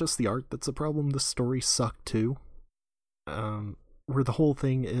 It's not just the art that's a problem. The story sucked too. Where the whole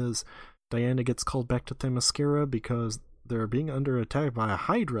thing is Diana gets called back to Themyscira because they're being under attack by a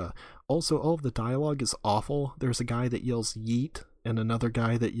Hydra. Also, all of the dialogue is awful. There's a guy that yells yeet and another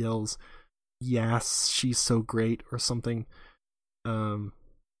guy that yells yes, she's so great or something. And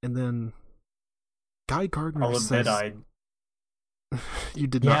then Guy Gardner says... You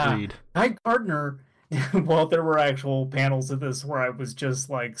did not read. Guy Gardner... Well, there were actual panels of this where I was just,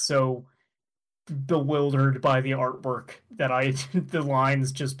 like, so bewildered by the artwork that the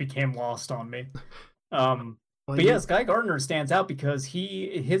lines just became lost on me. But yes, Guy Gardner stands out because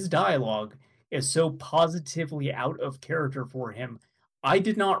his dialogue is so positively out of character for him. I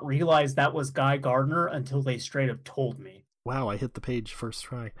did not realize that was Guy Gardner until they straight up told me. Wow, I hit the page first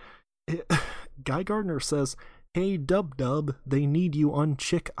try. Guy Gardner says, "Hey, Dub, they need you on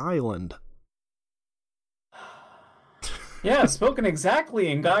Chick Island." Yeah, spoken exactly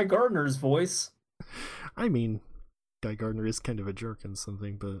in Guy Gardner's voice. I mean, Guy Gardner is kind of a jerk and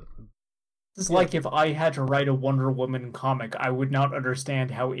something, but... It's like if I had to write a Wonder Woman comic, I would not understand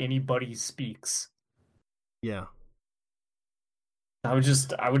how anybody speaks. Yeah. I would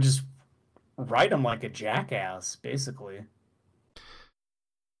just write him like a jackass, basically.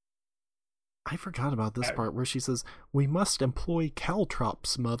 I forgot about this part where she says, "We must employ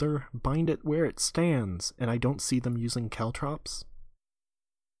caltrops, Mother. Bind it where it stands." And I don't see them using caltrops.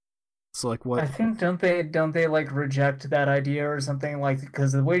 So, like, what? I think don't they like reject that idea or something, like,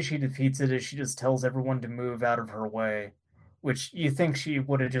 because the way she defeats it is she just tells everyone to move out of her way, which you think she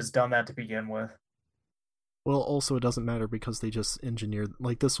would have just done that to begin with. Well, also it doesn't matter because they just engineered,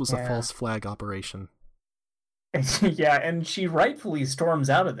 like, this was a false flag operation. Yeah, and she rightfully storms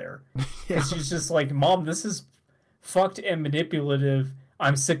out of there. Yeah. She's just like, Mom, this is fucked and manipulative.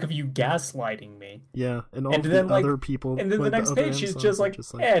 I'm sick of you gaslighting me. Yeah, and all And the then, like, other people. And then the next page, she's just like,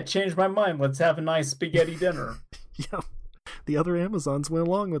 changed my mind. Let's have a nice spaghetti dinner. Yeah, the other Amazons went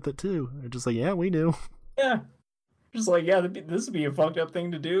along with it too. They're just like, yeah, we knew. Yeah, just like, yeah, this would be a fucked up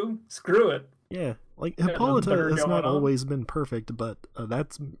thing to do. Screw it. Yeah, like, Hippolyta has not always been perfect, but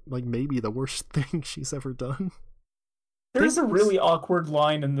that's, like, maybe the worst thing she's ever done. There's a really awkward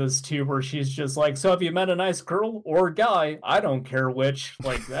line in this, too, where she's just like, so have you met a nice girl or guy? I don't care which.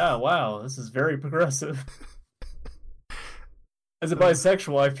 Like, oh, wow, this is very progressive. As a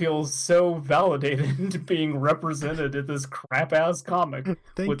bisexual, I feel so validated into being represented in this crap-ass comic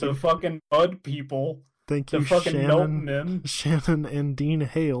with the fucking mud people. Thank you, the fucking Shannon and Dean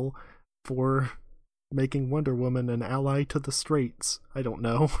Hale, for making Wonder Woman an ally to the straights. I don't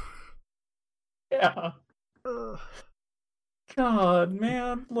know. Yeah. God,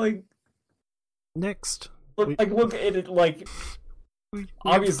 man, like. Next. Look at it, like.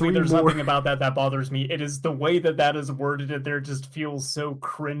 Obviously, there's nothing about that bothers me. It is the way that is worded. It there just feels so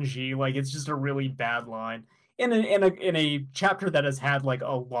cringy. Like, it's just a really bad line in a chapter that has had like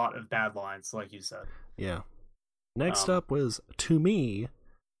a lot of bad lines, like you said. Yeah. Next up was To Me,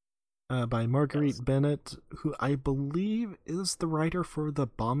 by Marguerite Bennett, who I believe is the writer for the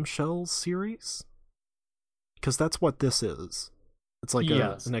Bombshells series. Because that's what this is. It's like an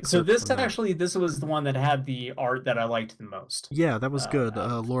excerpt. So this was the one that had the art that I liked the most. Yeah, that was good.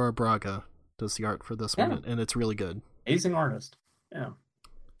 Laura Braga does the art for this one, and it's really good. Amazing artist. Yeah.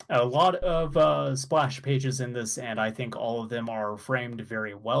 A lot of splash pages in this, and I think all of them are framed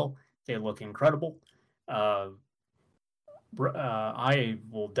very well. They look incredible. I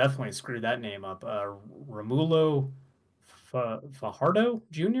will definitely screw that name up. Romulo Fajardo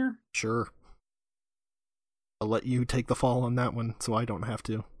Jr.? Sure. I'll let you take the fall on that one, so I don't have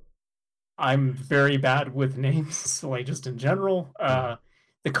to. I'm very bad with names, like, just in general.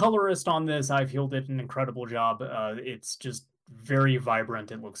 The colorist on this, I feel, did an incredible job. It's just very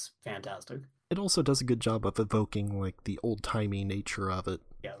vibrant. It looks fantastic. It also does a good job of evoking, like, the old-timey nature of it.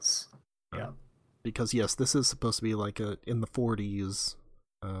 Yes. Yeah. Because, yes, this is supposed to be, like, in the 40s,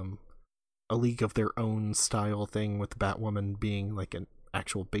 a League of Their Own style thing, with Batwoman being, like, an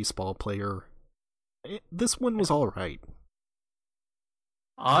actual baseball player. This one was alright.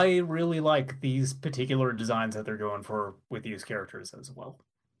 I really like these particular designs that they're going for with these characters as well.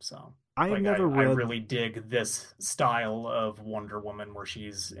 So I really dig this style of Wonder Woman where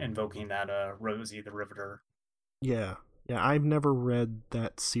she's invoking that Rosie the Riveter. Yeah. I've never read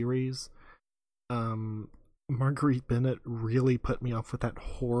that series. Marguerite Bennett really put me off with that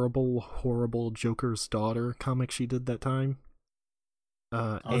horrible Joker's Daughter comic she did that time.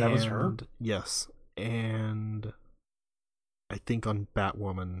 That was her? Yes. And I think on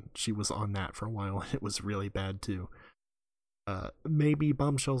Batwoman, she was on that for a while, and it was really bad too. Maybe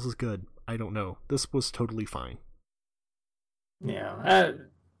Bombshells is good. I don't know. This was totally fine. Yeah.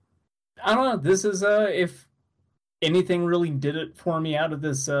 I don't know. This is, if anything really did it for me out of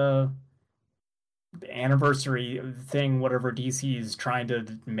this anniversary thing, whatever DC is trying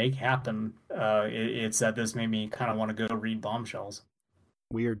to make happen, it's that this made me kind of want to go read Bombshells.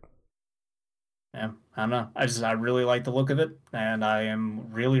 Weird. Yeah, I don't know. I really like the look of it, and I am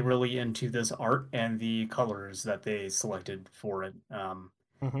really into this art and the colors that they selected for it. I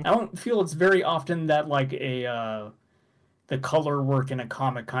don't feel it's very often that like the color work in a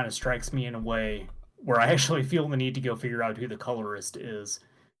comic kind of strikes me in a way where I actually feel the need to go figure out who the colorist is.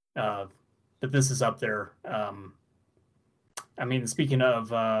 But this is up there. I mean, speaking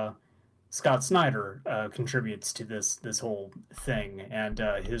of Scott Snyder contributes to this whole thing, and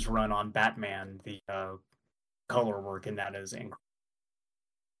his run on Batman, the color work in that is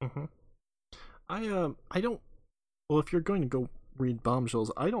incredible. I don't. Well, if you're going to go read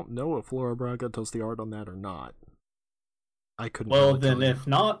Bombshells, I don't know if Laura Braga does the art on that or not. I couldn't. Well, then, if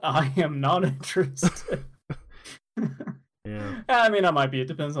not, I am not interested. Yeah. I mean, I might be. It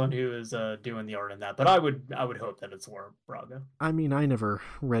depends on who is doing the art in that, but I would hope that it's Laura Braga. I mean, I never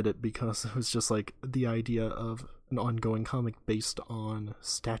read it because it was just like the idea of an ongoing comic based on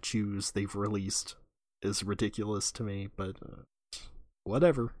statues they've released is ridiculous to me, but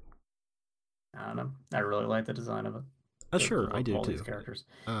whatever. I don't know. I really like the design of it. Sure, I do all too. These characters.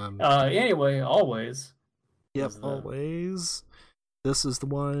 Anyway, Always. Yep, Always. This is the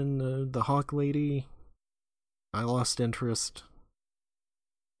one, the Hawk Lady. I lost interest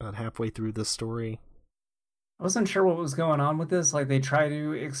about halfway through this story. I wasn't sure what was going on with this. Like they try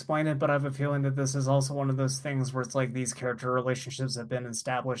to explain it, but I have a feeling that this is also one of those things where it's like these character relationships have been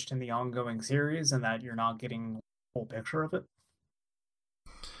established in the ongoing series, and that you're not getting the full picture of it.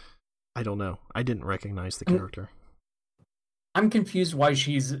 I don't know. I didn't recognize the character. I'm confused why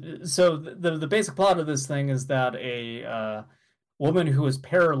she's so. The basic plot of this thing is that a woman who is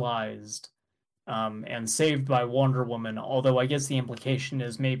paralyzed and saved by Wonder Woman, although I guess the implication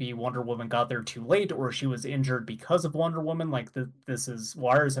is maybe Wonder Woman got there too late, or she was injured because of Wonder Woman, like this is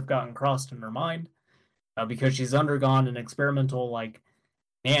wires have gotten crossed in her mind, because she's undergone an experimental, like,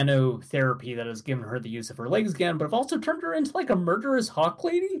 nanotherapy that has given her the use of her legs again, but have also turned her into, like, a murderous hawk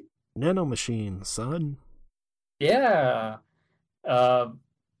lady? Nanomachine, son. Yeah.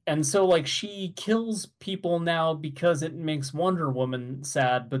 And so, like, she kills people now because it makes Wonder Woman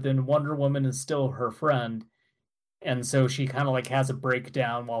sad, but then Wonder Woman is still her friend. And so she kind of, like, has a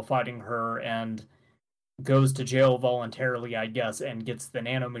breakdown while fighting her and goes to jail voluntarily, I guess, and gets the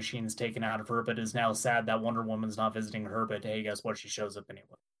nanomachines taken out of her, but is now sad that Wonder Woman's not visiting her, but hey, guess what? She shows up anyway.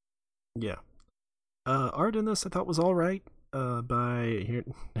 Yeah. Art in this I thought was alright.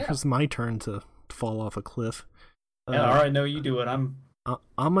 Here's my turn to fall off a cliff. Yeah, alright, no, you do it. I'm...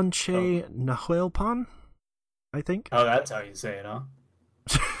 Amanche Nahuelpan, I think. Oh, that's how you say it, huh?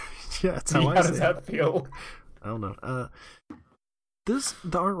 Yeah, that's how I say it. How does that feel? I don't know.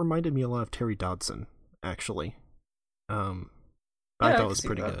 The art reminded me a lot of Terry Dodson, actually. I thought it was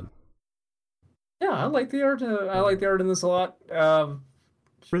pretty good. Yeah, I like the art. I like the art in this a lot.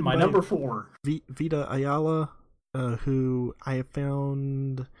 My number 4. Vita Ayala, who I have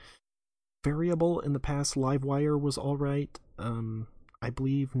found variable in the past. Livewire was alright. I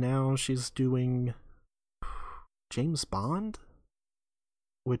believe now she's doing James Bond,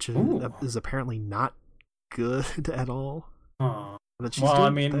 which is apparently not good at all. But well,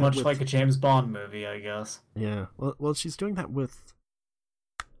 I mean, much like a James Bond movie, I guess. Yeah. Well, she's doing that with...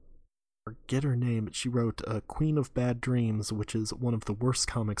 forget her name, but she wrote Queen of Bad Dreams, which is one of the worst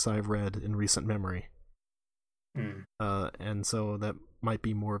comics I've read in recent memory. And so that might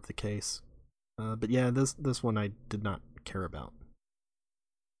be more of the case. But yeah, this one I did not care about.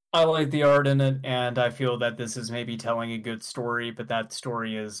 I like the art in it, and I feel that this is maybe telling a good story, but that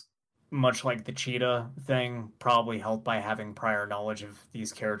story is much like the Cheetah thing, probably helped by having prior knowledge of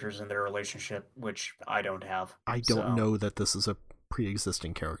these characters and their relationship, which I don't have. I don't know that this is a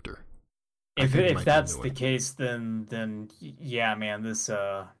pre-existing character. If that's the case, then yeah, man, this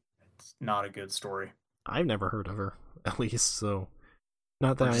it's not a good story. I've never heard of her, at least, so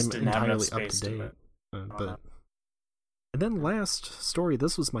not that I'm entirely up to date. But and then last story,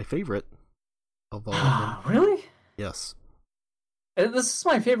 this was my favorite of all of them. Really? Yes. This is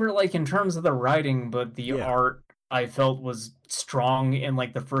my favorite, like, in terms of the writing, but the art I felt was strong in,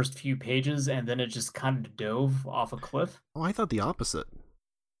 like, the first few pages, and then it just kind of dove off a cliff. Oh, I thought the opposite.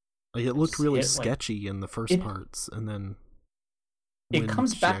 Like, it looked really sketchy in the first parts, and then it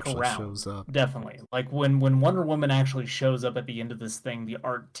comes back around. Shows up. Definitely. Like, when Wonder Woman actually shows up at the end of this thing, the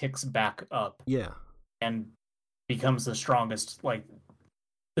art ticks back up. Yeah. And becomes the strongest, like,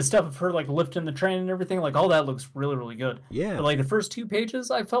 the stuff of her, like, lifting the train and everything, like, all that looks really, really good. Yeah. But, like, the first 2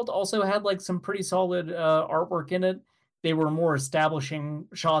 pages, I felt also had, like, some pretty solid artwork in it. They were more establishing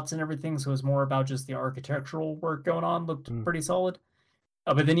shots and everything, so it was more about just the architectural work going on. Looked pretty solid.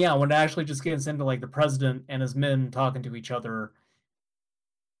 But then, yeah, when it actually just gets into, like, the president and his men talking to each other,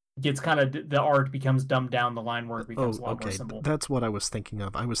 gets kind of, the art becomes dumbed down, the line work becomes a lot more simple. That's what I was thinking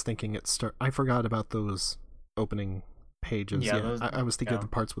of. I was thinking I forgot about those opening pages. Yeah, I was thinking of the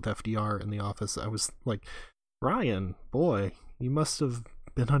parts with FDR in the office. I was like, Ryan, boy, you must have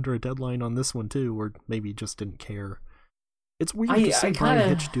been under a deadline on this one too, or maybe just didn't care. It's weird to see Bryan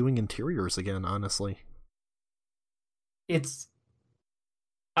Hitch doing interiors again, honestly.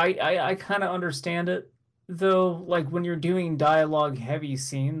 I kind of understand it, though, like, when you're doing dialogue-heavy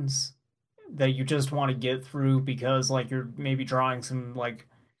scenes that you just want to get through because, like, you're maybe drawing some, like,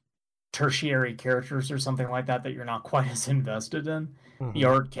 tertiary characters or something like that you're not quite as invested in, the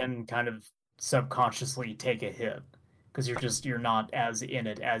art can kind of subconsciously take a hit because you're not as in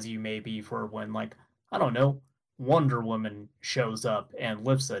it as you may be for when, like, I don't know, Wonder Woman shows up and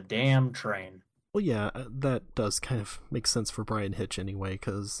lifts a damn train. Well, yeah, that does kind of make sense for Bryan Hitch anyway,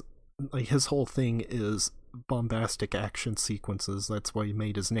 because, like, his whole thing is bombastic action sequences. That's why he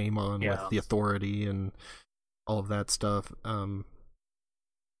made his name with the Authority and all of that stuff.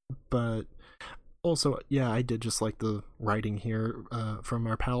 But also, yeah, I did just like the writing here from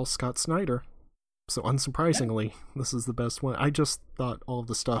our pal Scott Snyder. So unsurprisingly, this is the best one. I just thought all of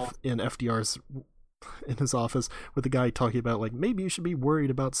the stuff in FDR's in his office with the guy talking about, like, maybe you should be worried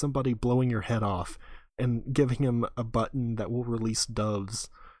about somebody blowing your head off. and giving him a button that will release doves.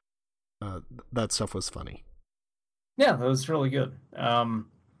 That stuff was funny. Yeah, that was really good.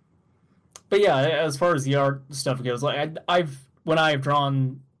 But yeah, as far as the art stuff goes, like when I've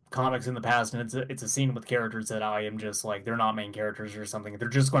drawn comics in the past, and it's a scene with characters that I am just like, they're not main characters or something. They're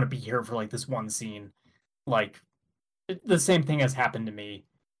just going to be here for like this one scene. Like the same thing has happened to me,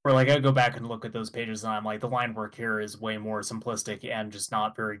 where like I go back and look at those pages, and I'm like, the line work here is way more simplistic and just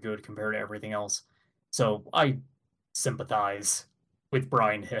not very good compared to everything else. So I sympathize with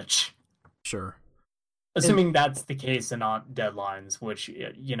Brian Hitch. Sure. Assuming that's the case and not deadlines, which,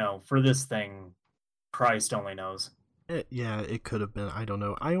 for this thing, Christ only knows. It could have been. I don't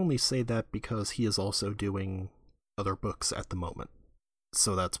know. I only say that because he is also doing other books at the moment.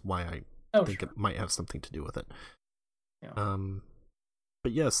 So that's why I think it might have something to do with it. Yeah.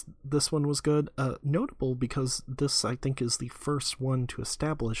 But yes, this one was good. Notable because this, I think, is the first one to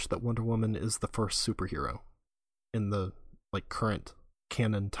establish that Wonder Woman is the first superhero in the current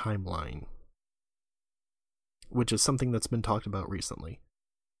canon timeline, which is something that's been talked about recently.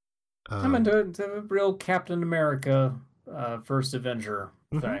 I'm into a real Captain America First Avenger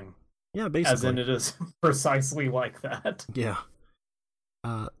thing. Yeah, basically. As in it is precisely like that. Yeah.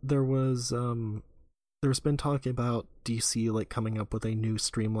 There's been talk about DC coming up with a new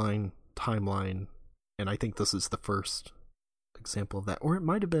streamlined timeline, and I think this is the first example of that. Or it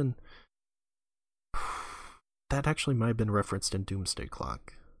might have been... That actually might have been referenced in Doomsday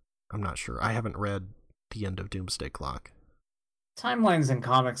Clock. I'm not sure. I haven't read the end of Doomsday Clock. Timelines in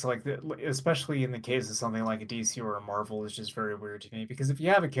comics, especially in the case of something like a DC or a Marvel, is just very weird to me. Because if you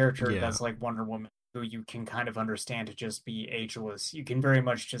have a character that's like Wonder Woman, who you can kind of understand to just be ageless, you can very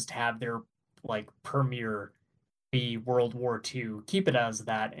much just have their premiere be World War II, keep it as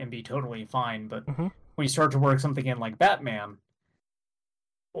that, and be totally fine. But when you start to work something in like Batman,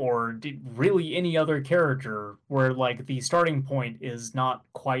 or really any other character where the starting point is not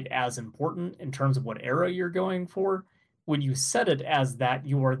quite as important in terms of what era you're going for, when you set it as that,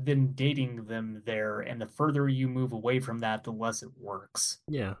 you are then dating them there, and the further you move away from that, the less it works.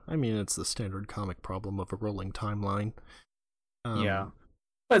 Yeah, I mean, it's the standard comic problem of a rolling timeline. Yeah.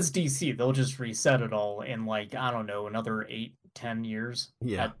 That's DC. They'll just reset it all in, I don't know, another 8-10 years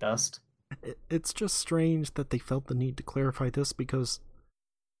at best. It's just strange that they felt the need to clarify this because,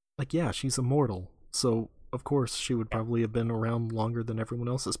 she's immortal. So, of course, she would probably have been around longer than everyone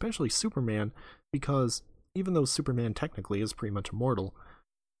else, especially Superman, because even though Superman technically is pretty much immortal,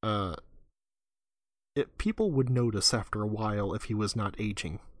 people would notice after a while if he was not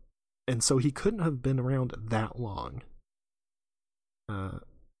aging. And so he couldn't have been around that long.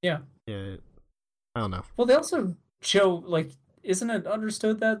 Yeah, I don't know. Well, they also show, isn't it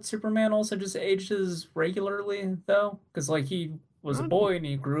understood that Superman also just ages regularly, though? Because, he was a boy and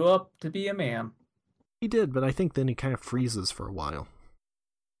he grew up to be a man. He did, but I think then he kind of freezes for a while.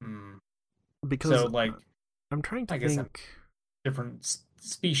 Because, I'm trying to think... different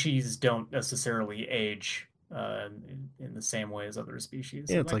species don't necessarily age in the same way as other species.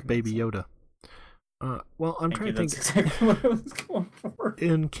 Yeah, it's like Baby Yoda. Well, I'm trying to think. That's exactly what I was going for.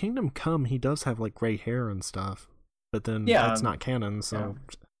 In Kingdom Come, he does have gray hair and stuff, but then that's not canon. So,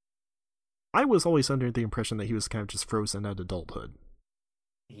 I was always under the impression that he was kind of just frozen at adulthood.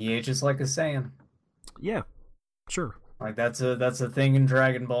 He ages like a Saiyan. Yeah, sure. That's a thing in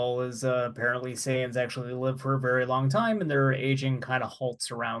Dragon Ball is apparently Saiyans actually live for a very long time, and their aging kind of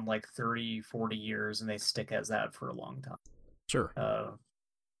halts around 30, 40 years, and they stick as that for a long time. Sure.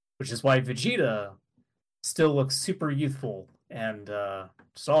 Which is why Vegeta still looks super youthful and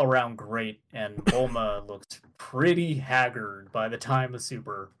just all around great, and Bulma looks pretty haggard by the time of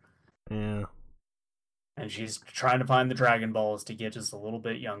Super. Yeah. And she's trying to find the Dragon Balls to get just a little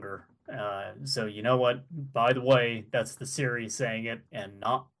bit younger. So you know what? By the way, that's the series saying it, and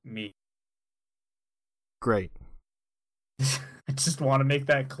not me. Great. I just want to make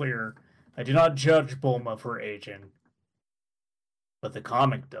that clear. I do not judge Bulma for aging. But the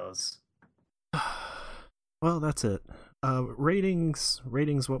comic does. Well, that's it. Ratings,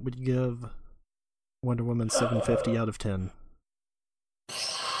 what would you give Wonder Woman 750 out of 10?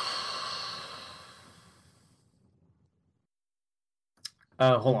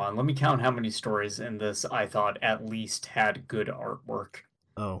 Hold on, let me count how many stories in this I thought at least had good artwork.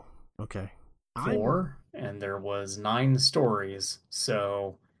 Oh, okay. 4, and there was 9 stories,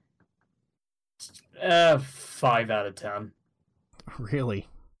 so 5 out of 10. Really?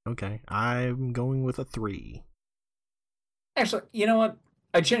 Okay. I'm going with a 3. Actually, you know what?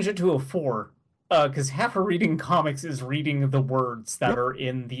 I changed it to a 4. Because half of reading comics is reading the words that are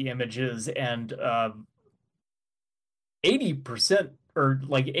in the images, and 80% or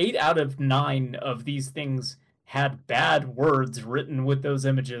like 8 out of 9 of these things had bad words written with those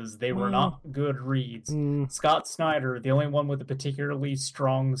images. They were not good reads. Scott Snyder, the only one with a particularly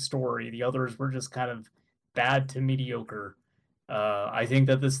strong story. The others were just kind of bad to mediocre. I think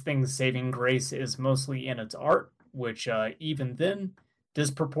that this thing's saving grace is mostly in its art, which even then,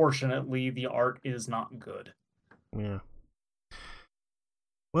 disproportionately, the art is not good. Yeah.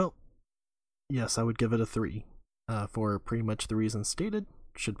 Well, yes, I would give it a 3. For pretty much the reasons stated,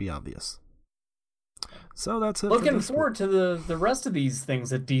 should be obvious. So that's it. Looking forward to the rest of these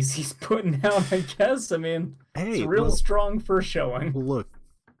things that DC's putting out, I guess. I mean, it's a real strong first showing. Look,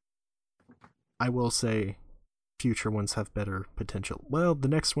 I will say future ones have better potential. Well, the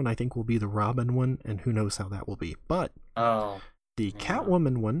next one I think will be the Robin one, and who knows how that will be. But the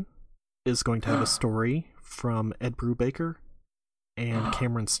Catwoman one is going to have a story from Ed Brubaker and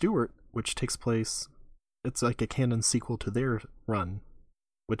Cameron Stewart, which takes place, it's like a canon sequel to their run,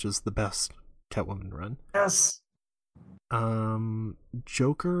 which is the best Catwoman run. Yes.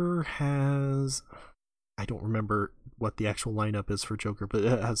 Joker has, I don't remember what the actual lineup is for Joker, but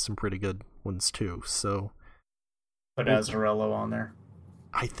it has some pretty good ones too. So put Azzarello on there.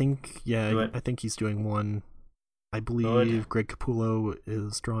 I think, I think he's doing one. I believe Greg Capullo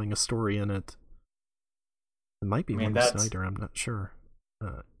is drawing a story in it. It might be one of Snyder, I'm not sure.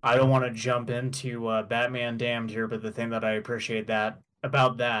 I don't want to jump into Batman Damned here, but the thing that I appreciate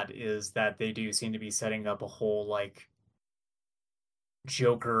about that is that they do seem to be setting up a whole like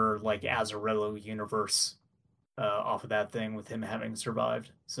Joker like Azzarello universe off of that thing with him having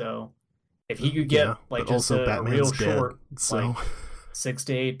survived. So if he could get like just a real short, like 6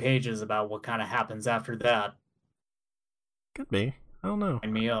 to 8 pages about what kind of happens after that, could be. I don't know.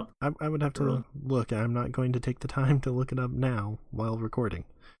 Sign me up. I would have to look. I'm not going to take the time to look it up now while recording.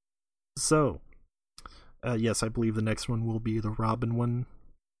 So, yes, I believe the next one will be the Robin one,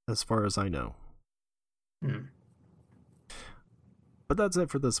 as far as I know. But that's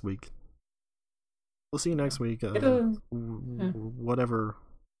it for this week. We'll see you next week. Whatever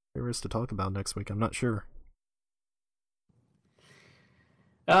there is to talk about next week, I'm not sure.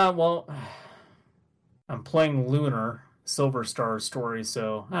 Well, I'm playing Lunar Silver Star story,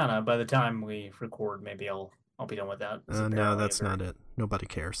 so I don't know. By the time we record, maybe I'll be done with that. No, that's not it. Nobody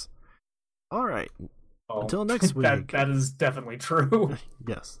cares. All right. Until next week. that is definitely true.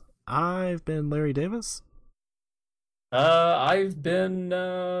 Yes. I've been Larry Davis. I've been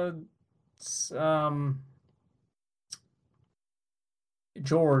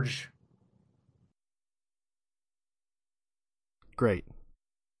George. Great.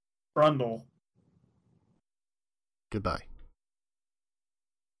 Brundle. Goodbye.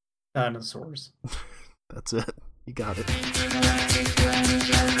 Dinosaurs. That's it. You got it.